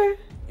 Okay.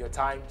 your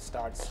time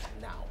starts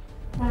now.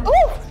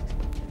 Oh!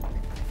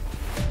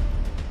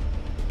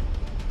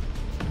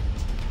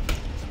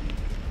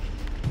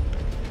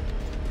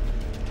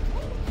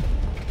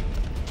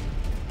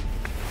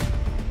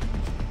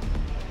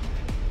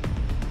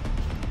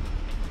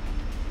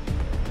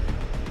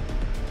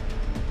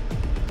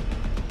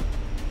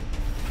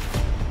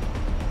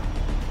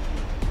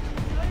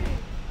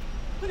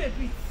 Who they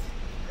breathe?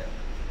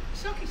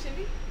 Shocky,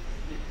 Shelly.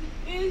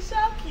 It's so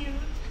cute.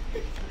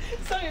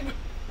 Sorry.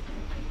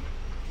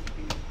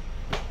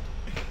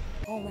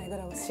 Oh my God,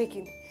 I was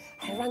shaking.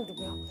 I rang the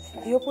bell.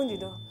 He opened the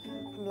door.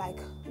 I'm like,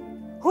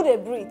 who they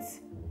breathe?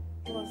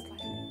 He was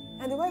like,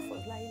 and the wife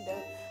was lying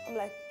there. I'm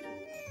like,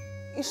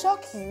 it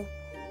shocked you?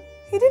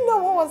 He didn't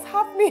know what was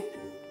happening.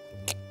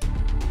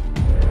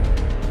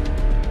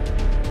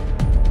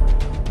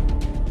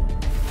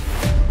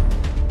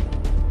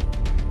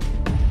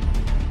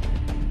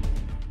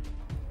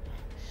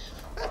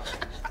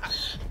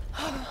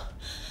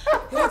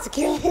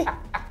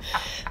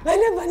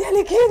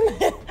 kid,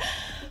 man.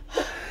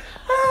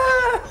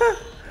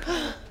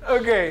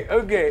 Okay.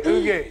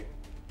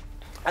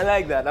 I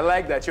like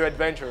that. You're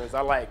adventurous.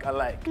 I like.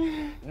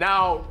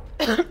 Now,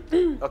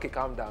 okay,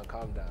 calm down.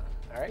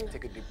 All right,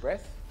 take a deep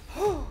breath.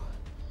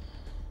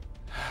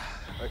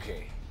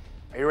 Okay.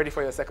 Are you ready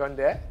for your second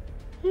dare?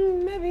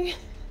 Maybe.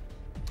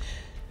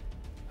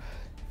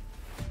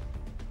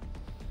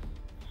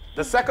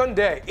 The second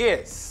dare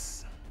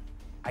is,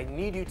 I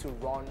need you to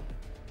run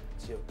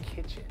to your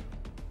kitchen.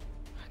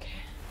 Okay.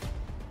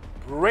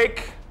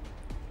 Break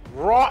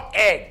raw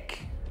egg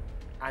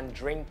and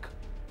drink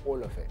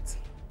all of it.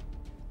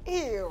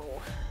 Ew.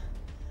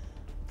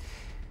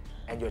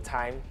 And your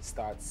time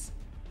starts.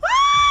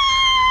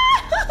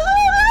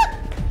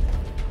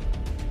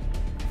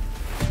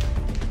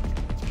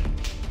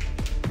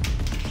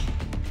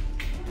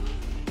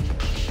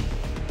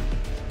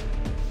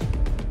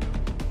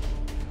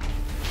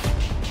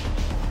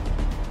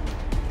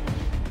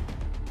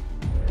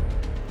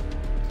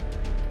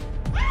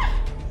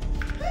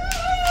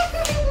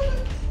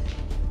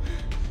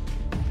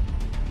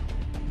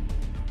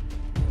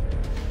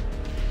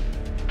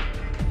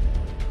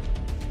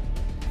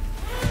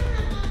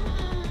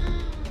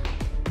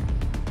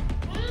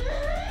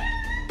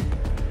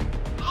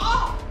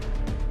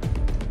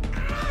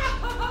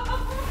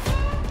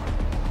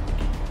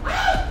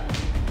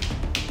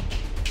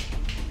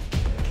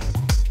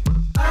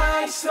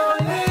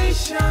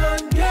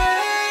 Isolation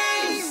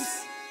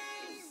games.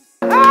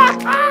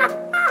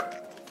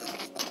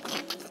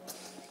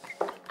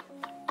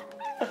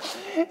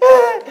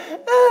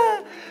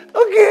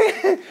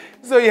 Okay,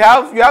 so you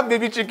have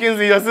baby chickens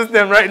in your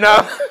system right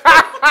now.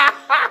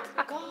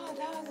 God,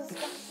 that was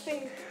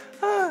disgusting.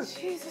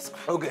 Jesus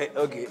Christ.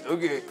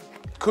 Okay.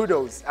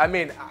 Kudos. I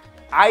mean,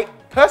 I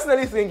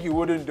personally think you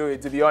wouldn't do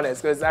it, to be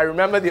honest, because I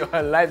remember the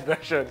live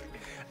version.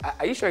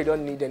 Are you sure you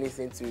don't need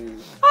anything to? I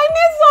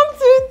need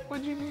something.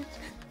 What do you need?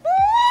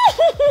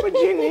 What do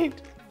you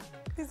need?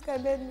 This guy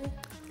made me.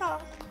 I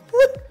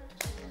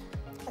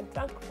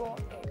drank raw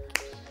egg.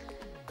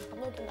 I'm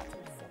not doing that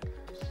before.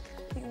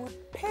 He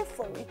would pay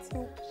for it. He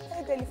would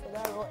pay daily for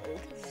that raw egg.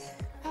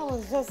 That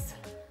was just.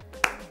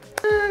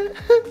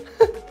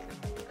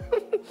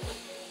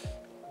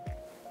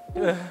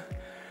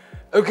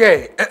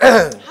 Okay.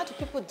 How do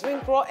people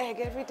drink raw egg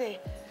every day?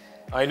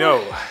 I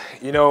know.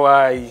 You know,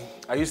 I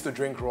used to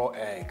drink raw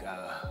egg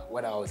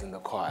when I was in the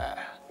choir.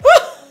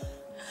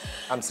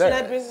 I'm serious.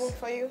 Should I bring one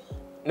for you?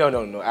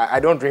 No. I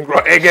don't drink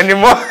raw egg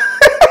anymore.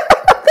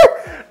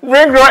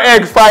 Drink raw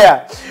egg,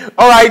 fire.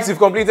 All right, you've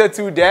completed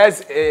 2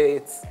 dares.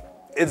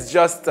 It's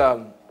just,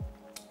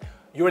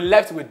 you're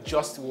left with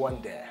just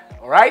 1 dare.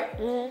 All right?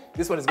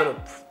 This one is going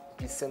to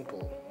be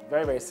simple.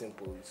 Very, very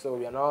simple. So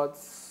we are not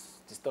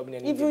disturbing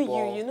any Even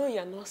ball. you know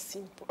you're not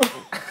simple.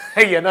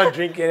 You're not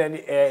drinking any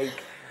egg.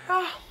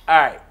 All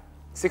right,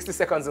 60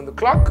 seconds on the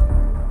clock.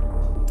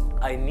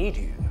 I need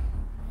you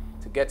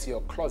to get to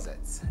your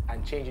closet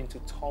and change into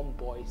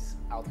tomboy's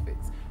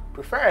outfits.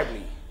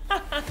 Preferably,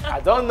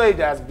 I don't know if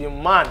there's been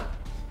a man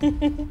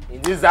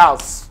in this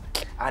house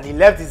and he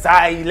left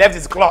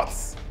his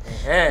clothes.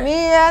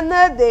 Me, I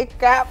know the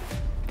cap.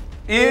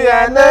 Me,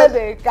 I know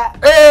the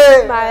cap.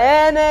 Hey. My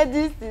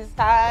energy is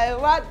high.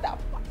 What the fuck?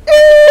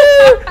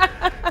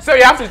 So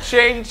you have to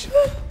change.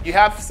 You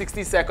have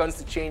 60 seconds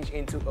to change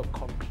into a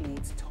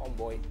complete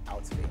tomboy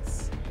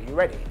outfit. Are you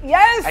ready?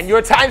 Yes. And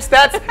your time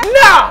starts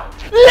now.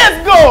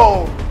 Let's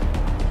go.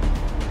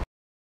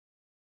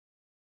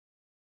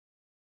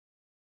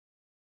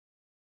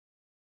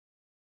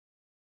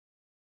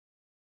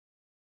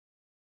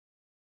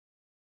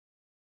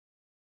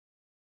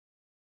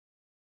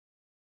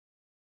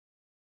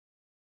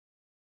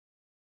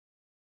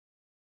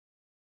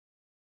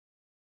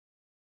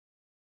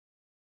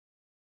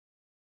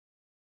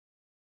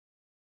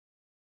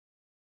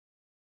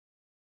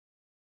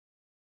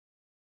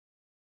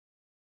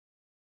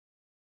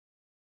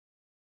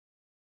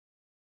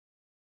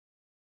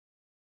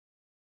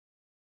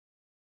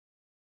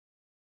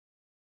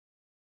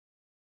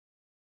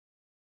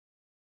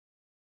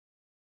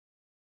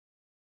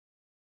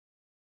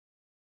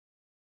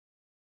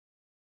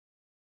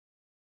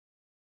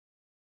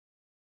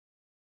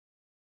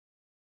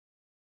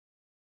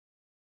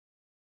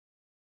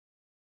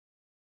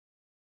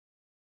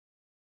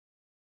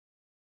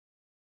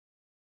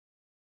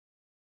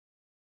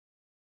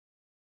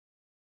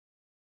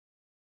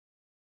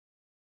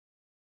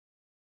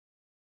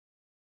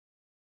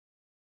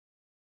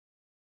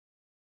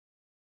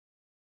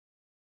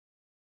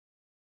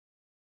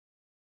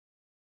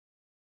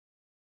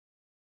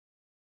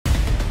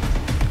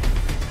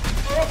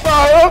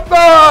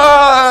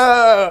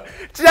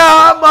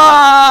 Chama!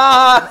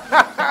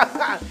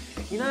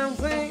 You know what I'm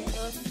saying?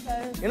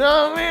 You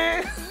know what I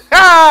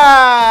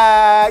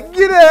mean?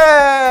 Get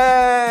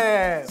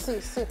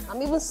it! See,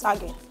 I'm even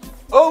sagging.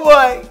 Oh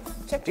boy!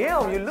 Check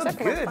Damn, my you look check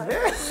my good, phone.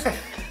 man.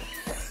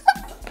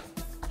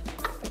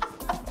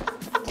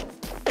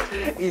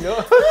 You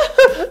know?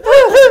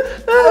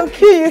 I'll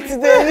kill you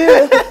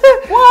today.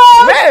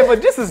 What? Man,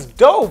 but this is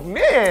dope,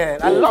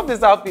 man. I love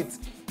this outfit.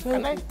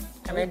 Can I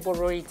Can I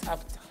borrow it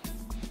after?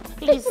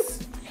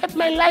 Please, help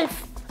my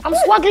life. I'm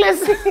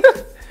swagless.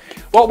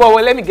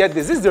 well, let me get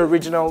this. This is the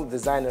original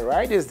designer,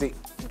 right? This is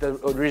the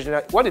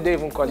original. What did they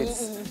even call it?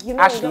 You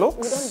know,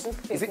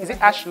 Ashlocks? Is it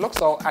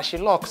Ashlocks or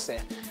Ashilocks?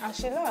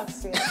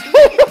 Ashilocks,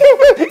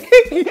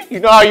 yeah. You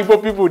know how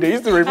Igbo people, they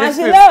used to remix this.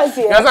 Ashilocks,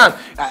 yeah. You understand?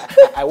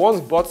 I once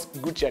bought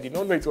Gucci. I did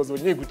not know it was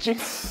Onye Gucci.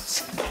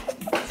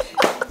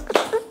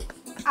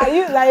 Are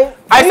you like...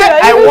 I said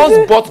I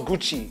once bought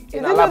Gucci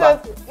in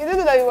Alaba. You didn't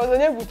know that it was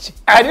Onye Gucci?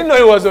 I didn't know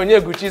it was Onye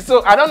Gucci.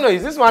 So I don't know,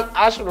 is this one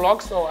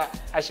Ashlocks or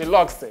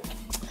Ashilocks?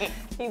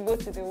 Igbo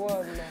to the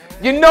world, man.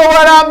 You know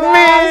what I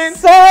mean?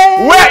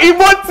 Where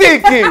Igbo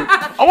taking?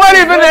 What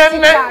even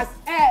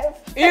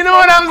you know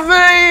what I'm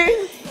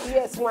saying?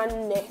 Yes,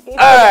 one neck.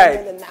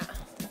 Alright.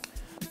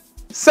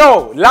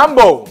 So,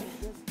 Lambo,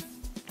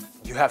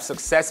 you have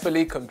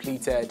successfully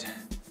completed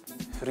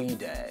 3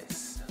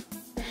 days.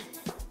 Thank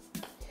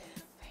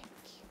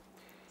you.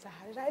 So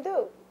how did I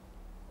do?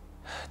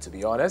 To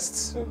be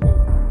honest,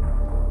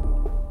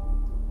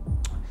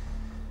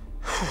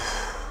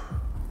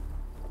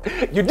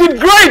 you did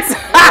great!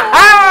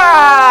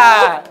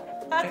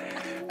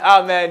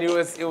 Oh man,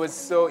 it was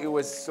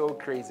so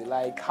crazy.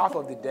 Like half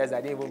of the days, I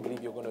didn't even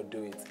believe you were gonna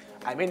do it.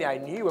 I mean, I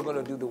knew you were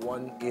gonna do the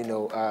one, you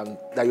know,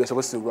 that you were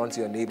supposed to run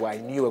to your neighbor. I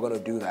knew you were gonna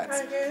do that.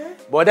 Okay.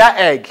 But that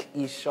egg,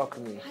 it shocked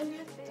me.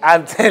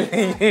 I'm telling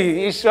you,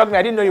 it shocked me.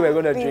 I didn't know you were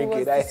gonna drink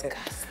it.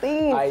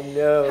 Disgusting. I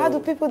know. How do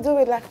people do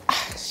it? Like,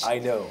 I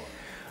know.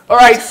 All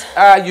right,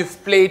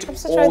 you've played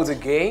all the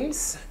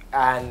games,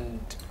 and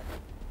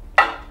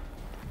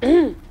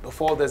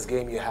before this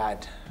game, you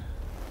had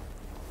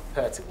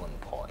 31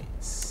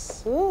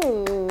 points.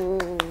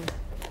 Ooh.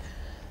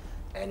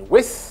 And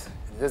with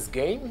this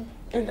game,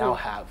 you now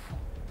have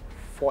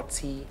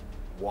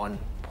 41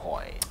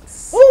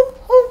 points.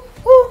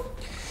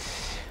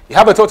 You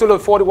have a total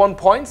of 41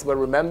 points, but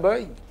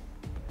remember,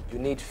 you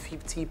need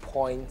 50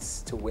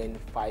 points to win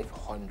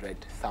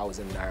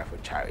 500,000 naira for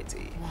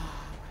charity. Wow,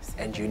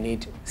 and you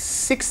need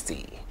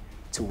 60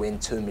 to win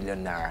 2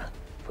 million naira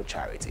for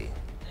charity.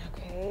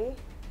 Okay.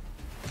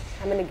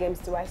 How many games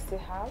do I still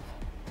have?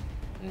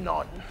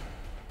 None.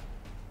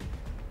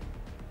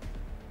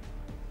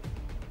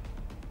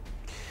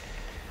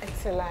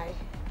 It's a lie.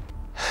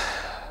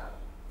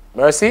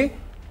 Mercy,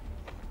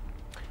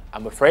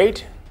 I'm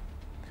afraid,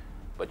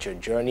 but your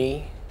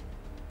journey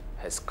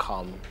has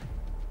come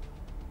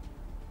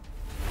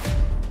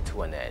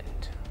to an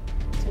end.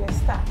 So let's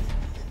start.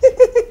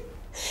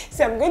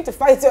 See, I'm going to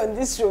fight you on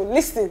this show.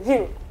 Listen,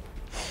 Hero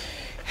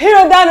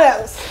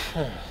Drnks.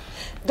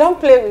 Don't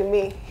play with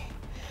me.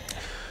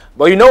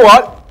 But you know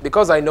what?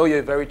 Because I know you're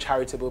a very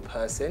charitable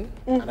person,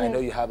 and I know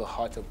you have a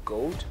heart of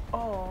gold.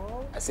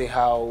 Oh. I see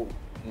how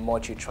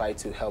much you try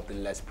to help the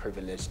less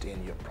privileged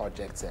in your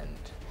projects, and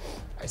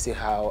I see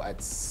how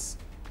at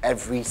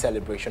every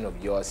celebration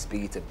of yours,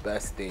 be it a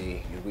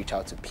birthday, you reach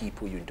out to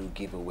people, you do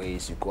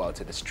giveaways, you go out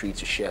to the streets,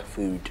 you share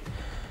food.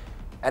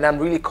 And I'm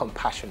really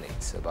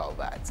compassionate about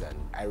that, and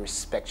I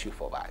respect you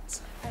for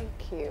that.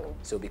 Thank you.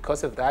 So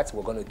because of that,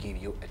 we're going to give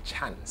you a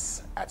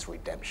chance at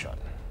redemption.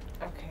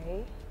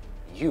 Okay.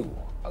 You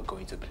are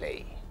going to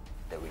play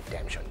the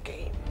redemption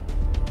game.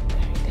 The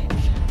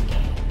redemption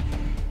game.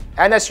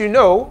 And as you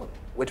know,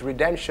 with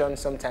redemption,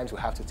 sometimes we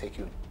have to take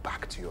you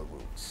back to your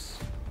roots,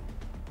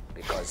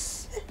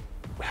 because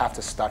we have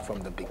to start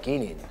from the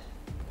beginning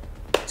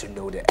to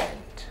know the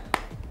end.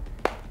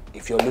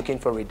 If you're looking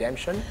for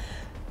redemption,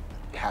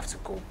 you have to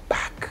go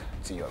back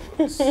to your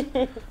roots.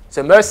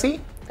 So Mercy,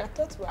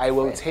 I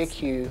will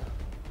take you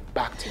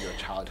back to your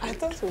childhood. I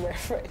thought we were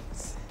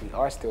friends. We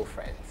are still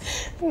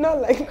friends. Not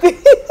like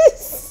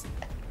this.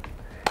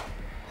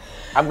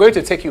 I'm going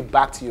to take you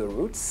back to your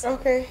roots.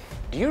 Okay.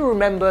 Do you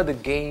remember the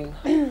game?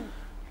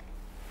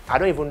 I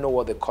don't even know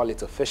what they call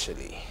it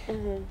officially,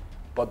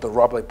 but the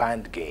rubber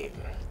band game,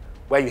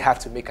 where you have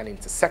to make an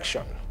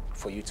intersection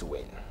for you to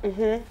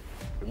win.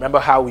 Remember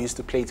how we used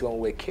to play it when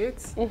we were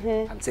kids?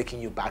 I'm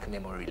taking you back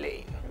memory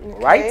lane,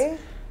 right?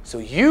 So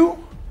you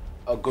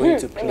are going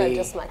to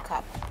play my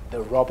cap.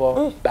 the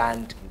rubber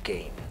band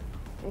game.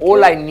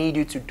 All I need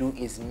you to do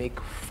is make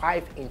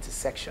 5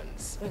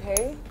 intersections,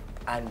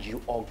 and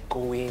you are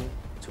going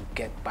to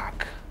get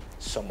back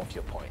some of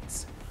your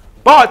points.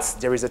 But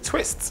there is a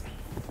twist.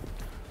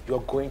 You're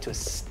going to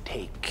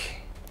stake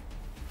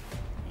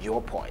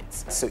your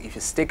points. So if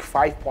you stake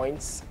 5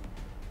 points,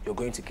 you're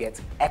going to get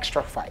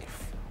extra 5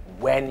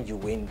 when you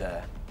win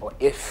or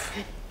if,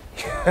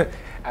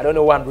 I don't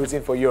know why I'm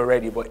rooting for you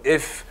already, but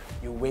if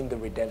you win the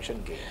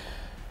redemption game.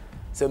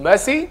 So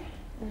Mercy,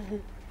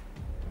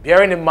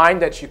 bearing in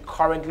mind that you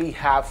currently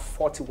have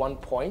 41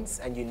 points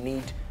and you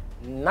need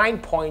 9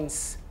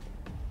 points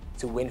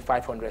to win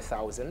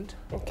 500,000.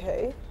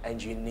 Okay.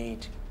 And you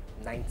need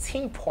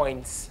 19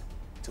 points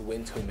to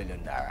win 2 million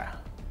naira.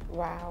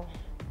 Wow.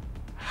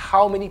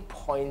 How many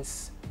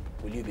points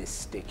will you be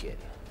staking?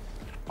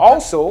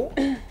 Also,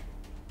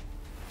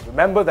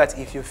 remember that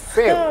if you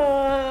fail,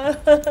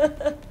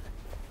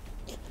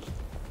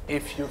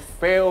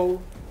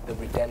 the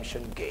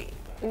redemption game,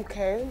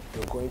 Okay.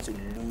 you're going to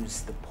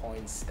lose the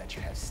points that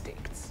you have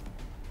staked.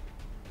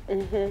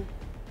 And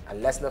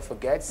let's not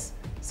forget,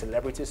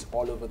 celebrities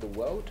all over the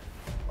world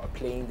are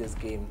playing this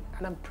game,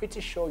 and I'm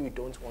pretty sure you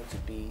don't want to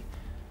be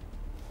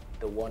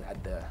the one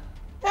at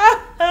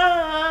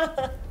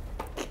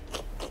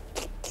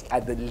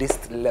the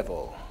least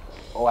level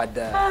or at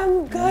the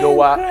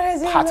lower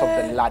part of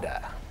the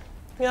ladder.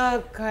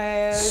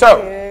 Okay.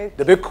 So,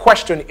 the big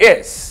question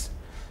is,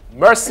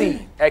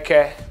 Mercy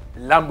Eke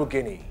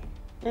Lamborghini,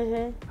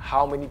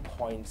 how many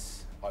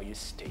points are you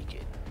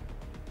staking?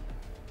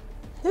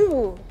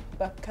 Ooh,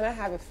 but can I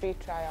have a free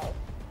trial?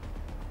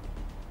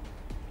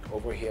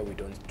 Over here, we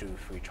don't do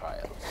free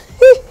trials.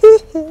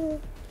 And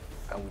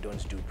we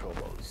don't do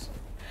promos.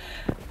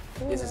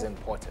 This is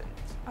important.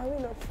 Are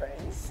we not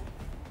friends?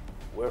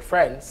 We're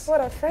friends.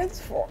 What are friends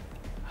for?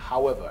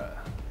 However,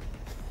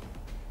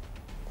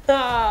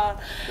 The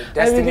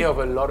destiny of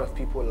a lot of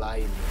people lie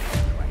in your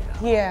hand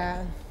right now.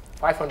 Yeah.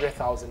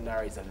 500,000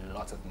 naira is a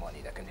lot of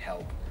money that can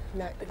help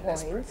Not the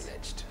points.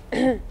 less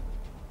privileged.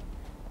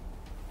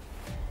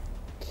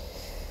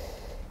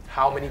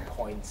 How many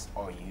points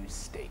are you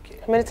staking?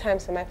 How many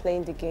times am I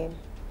playing the game?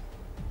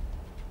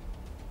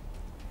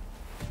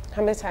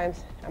 How many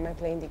times am I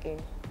playing the game?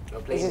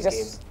 You're playing Is the it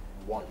game just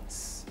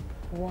once.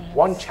 once?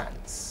 One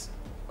chance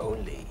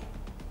only.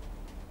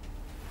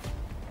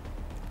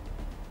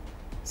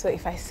 So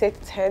if I stake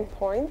 10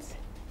 points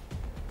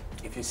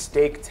If you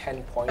stake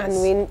 10 points, and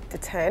win the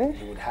 10,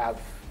 you would have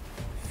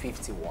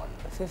 51.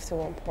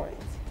 51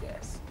 points.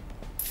 Yes.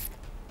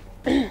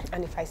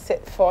 And if I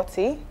set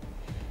 40,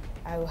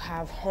 I will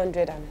have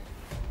 100 and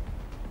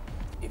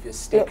If you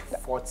stake No,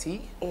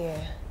 40, yeah.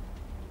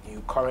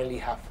 you currently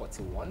have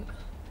 41.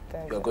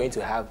 That's You're it. going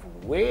to have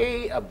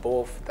way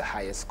above the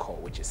highest score,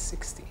 which is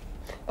 60.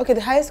 Okay,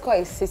 the highest score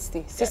is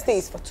 60. 60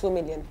 Yes. is for 2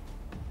 million.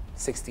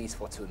 60 is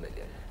for 2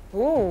 million.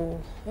 Ooh,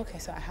 okay,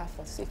 so I have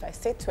 40. So if I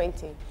say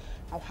 20,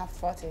 I'll have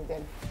 40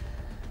 then.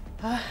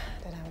 Then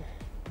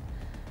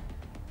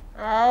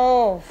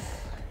oh,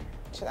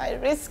 should I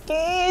risk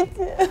it?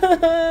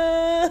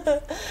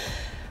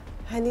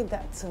 I need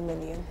that 2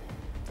 million.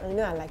 I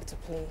know I like to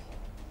play.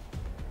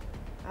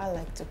 I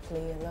like to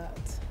play a lot.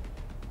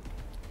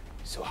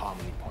 So how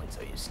many points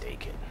are you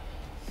staking?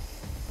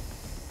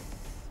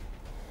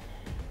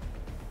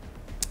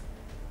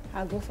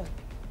 I'll go for.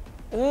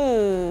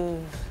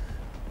 Ooh.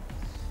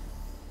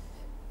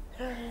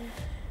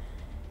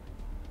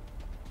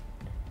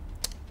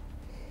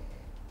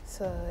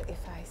 So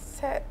if I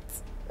set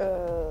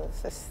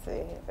 50,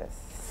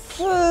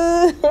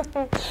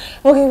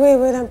 okay,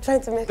 wait, I'm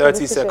trying to make 30 a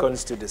decision.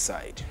 seconds to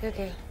decide.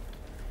 Okay.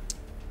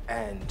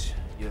 And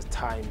your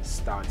time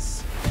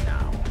starts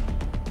now.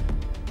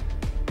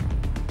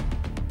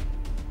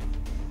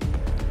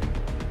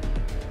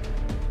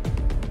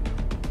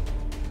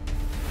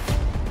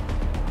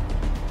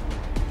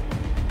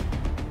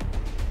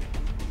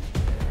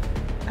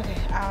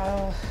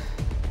 Okay.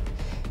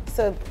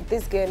 So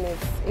this game is,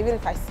 even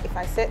if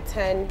I set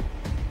 10,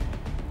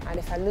 and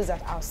if I lose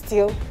that, I'll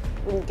still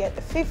wouldn't get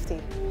the 50.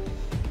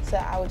 So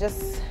I will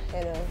just,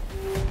 let's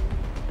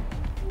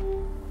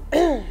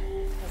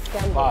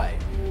gamble. 5,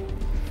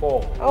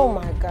 4, Oh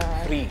my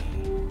God. 3,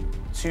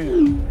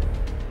 2,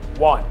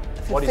 1.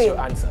 What is 15. your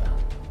answer?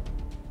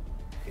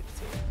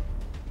 15.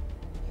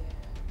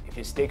 If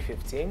you stake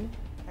 15,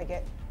 I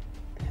get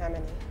how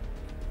many?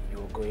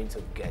 you're going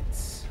to get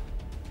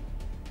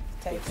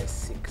 30.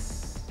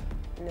 36.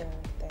 No,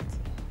 30.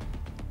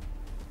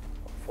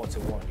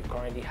 41. You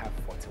currently have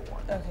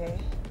 41. Okay.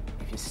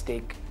 If you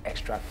stake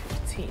extra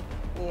 15,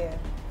 Yeah.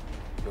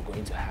 you're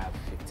going to have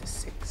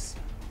 56.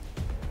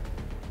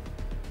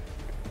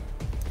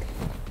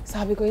 So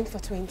I'll be going for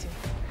 20.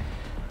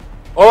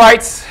 All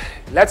right,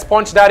 let's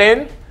punch that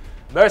in.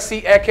 Mercy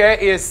Eke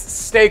is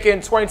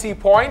staking 20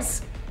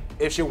 points.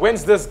 If she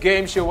wins this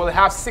game, she will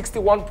have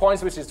 61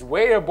 points, which is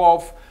way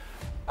above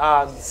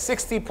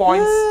 60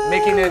 points,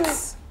 making it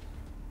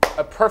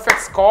a perfect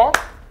score.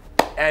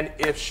 And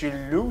if she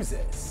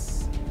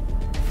loses,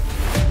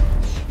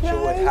 she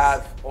would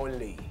have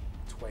only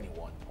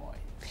 21 points.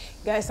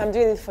 Guys, I'm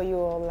doing it for you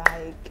all.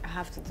 Like, I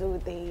have to do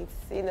this,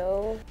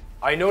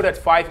 I know that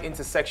 5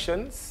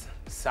 intersections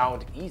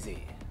sound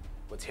easy,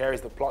 but here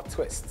is the plot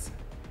twist.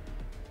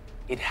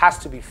 It has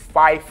to be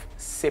 5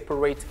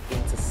 separate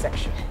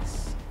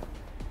intersections.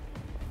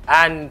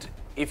 And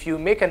if you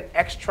make an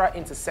extra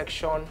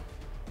intersection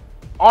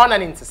on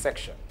an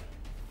intersection,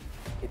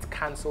 it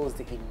cancels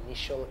the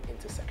initial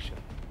intersection.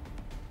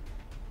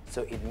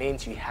 So it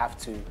means you have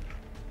to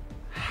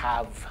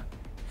have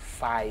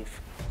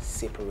 5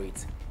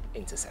 separate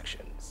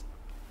intersections.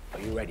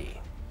 Are you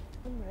ready?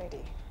 I'm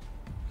ready.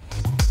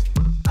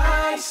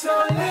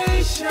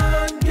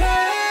 Isolation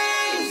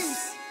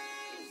games.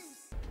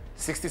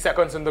 60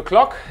 seconds on the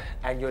clock,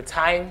 and your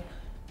time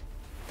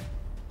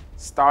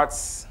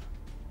starts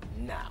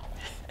now.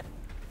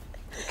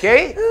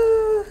 Okay?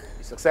 You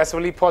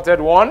successfully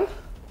potted 1.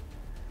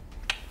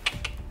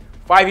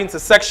 5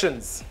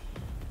 intersections.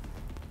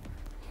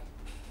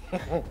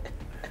 5 intersections.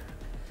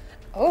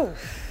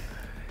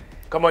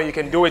 5 Come on, you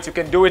can do it,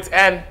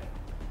 and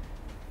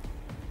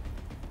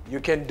you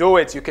can do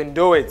it, you can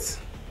do it.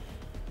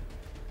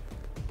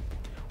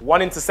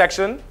 One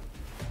intersection.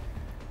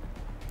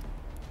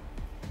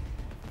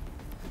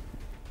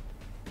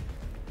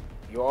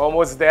 You're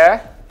almost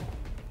there.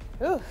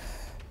 Oof.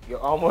 You're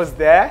almost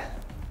there.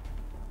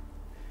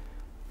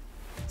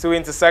 Two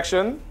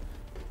intersection.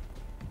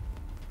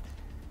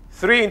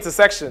 Three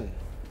intersection.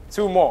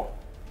 Two more.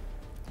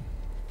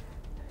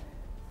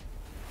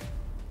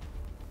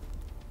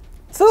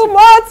 Two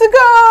more to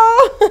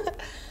go.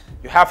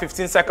 You have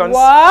 15 seconds.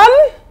 1.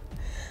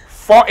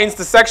 4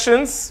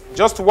 intersections.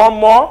 Just one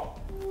more.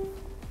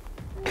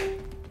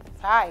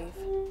 5.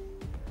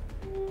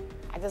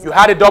 You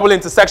had a double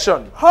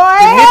intersection. Oh,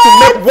 You need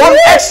to make one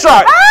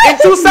extra in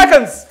 2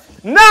 seconds.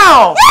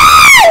 Now!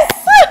 Yes!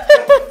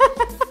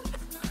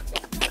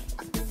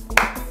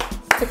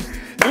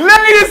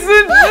 Ladies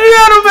and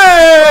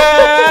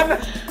gentlemen,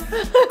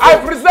 I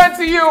present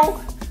to you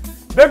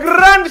the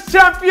grand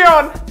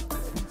champion.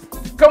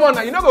 Come on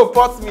now, you're not going to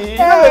pot me.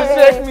 You're not going to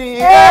shake me.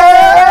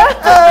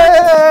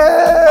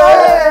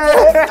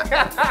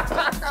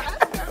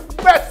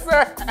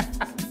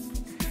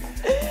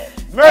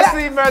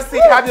 Mercy, Mercy,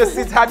 have your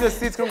seat, have your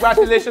seat.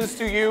 Congratulations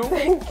to you.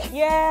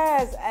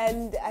 Yes,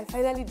 and I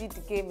finally did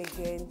the game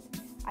again.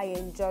 I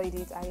enjoyed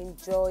it. I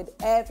enjoyed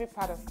every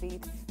part of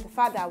it. The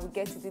fact that we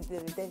get to do the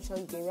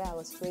redemption game where I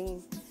was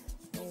playing,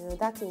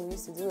 that thing we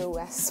used to do when we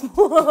were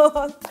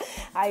small.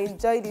 I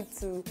enjoyed it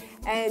too.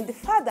 And the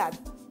fact that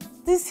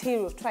this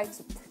hero tried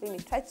to play me,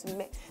 tried to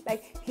make,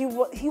 like, he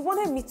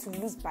wanted me to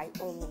lose by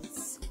all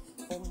means.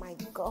 Oh my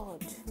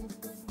God,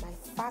 my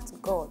fat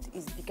God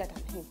is bigger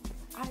than him.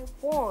 I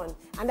won,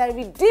 and I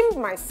redeemed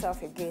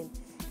myself again.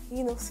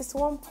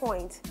 61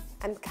 points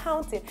and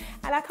counting.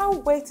 And I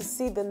can't wait to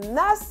see the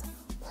next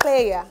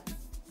player.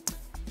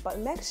 But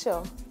make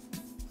sure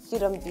you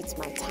don't beat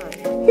my time.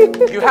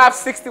 You have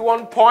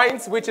 61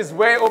 points, which is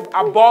way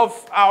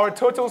above our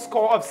total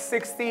score of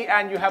 60,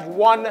 and you have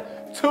won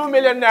 2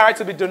 million naira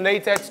to be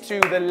donated to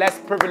the less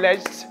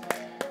privileged.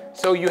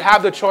 So you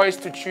have the choice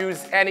to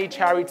choose any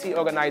charity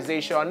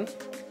organization,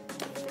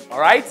 all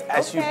right,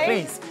 as you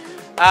please.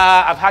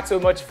 I've had so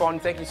much fun.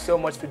 Thank you so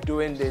much for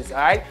doing this, all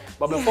right?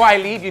 But before I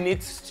leave, you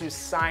need to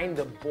sign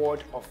the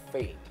board of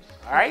fame,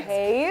 all right?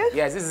 Okay.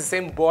 Yes, this is the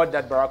same board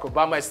that Barack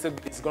Obama is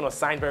going to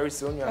sign very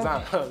soon. You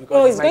understand? Okay.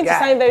 Oh, he's going to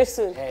sign very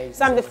soon. Hey,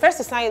 so I'm the first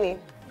to sign it.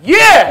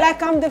 Yeah!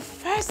 Like I'm the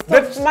first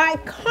of my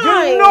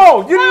kind.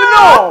 You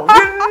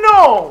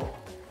know.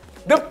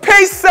 The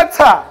pace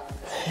setter.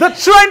 The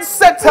trend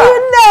setter.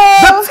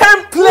 The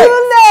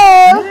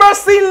template.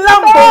 Mercy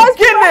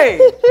Lamborghini.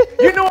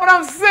 You know what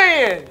I'm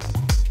saying?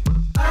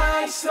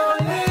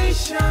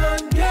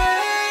 Isolation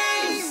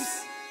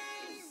games.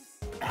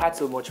 I had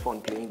so much fun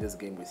playing this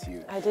game with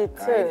you. I did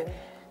too. Right?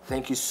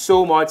 Thank you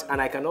so much,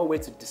 and I cannot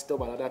wait to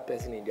disturb another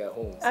person in their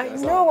homes. I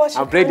know what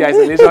I'll play the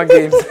isolation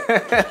games.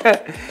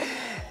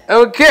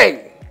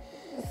 Okay.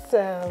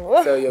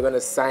 So you're gonna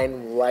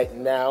sign right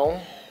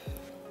now.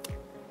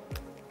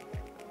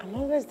 I'm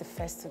always the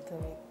first to do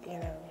it,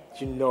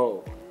 You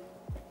know.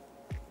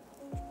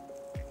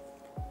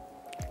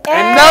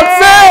 And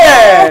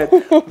that's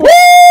it!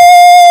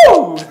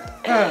 Woo!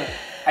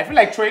 I feel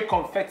like throwing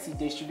confetti.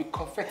 There should be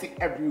confetti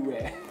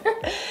everywhere.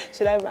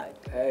 Should I buy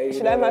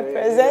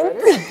present?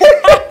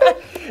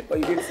 But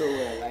you did so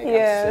well. Like,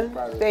 yeah. I'm so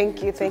proud of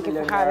Thank you for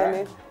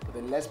having me. For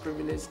the less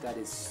privileged, that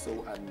is so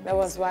amazing. That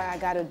was why I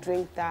got to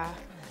drink that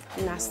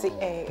nasty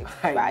egg.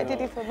 But I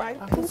did it for my.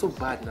 I feel so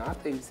bad now.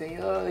 After you say,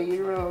 oh,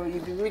 hero, you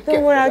do wicked.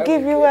 Don't worry, I'll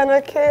give you one.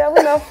 Okay, I'm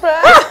not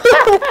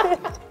afraid.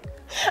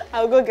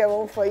 I'll go get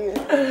one for you.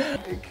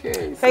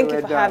 Okay. Thank you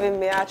for having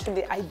me.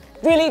 Actually, I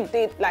really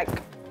did like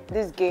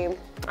this game.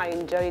 I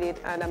enjoyed it,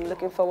 and I'm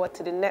looking forward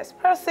to the next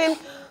person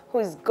who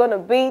is gonna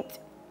beat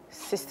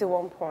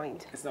 61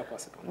 points. It's not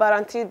possible. But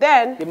until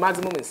then, the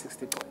maximum is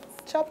 60 points.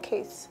 chop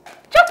kiss.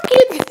 Chop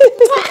kiss.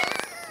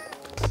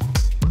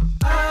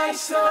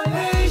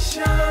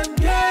 Isolation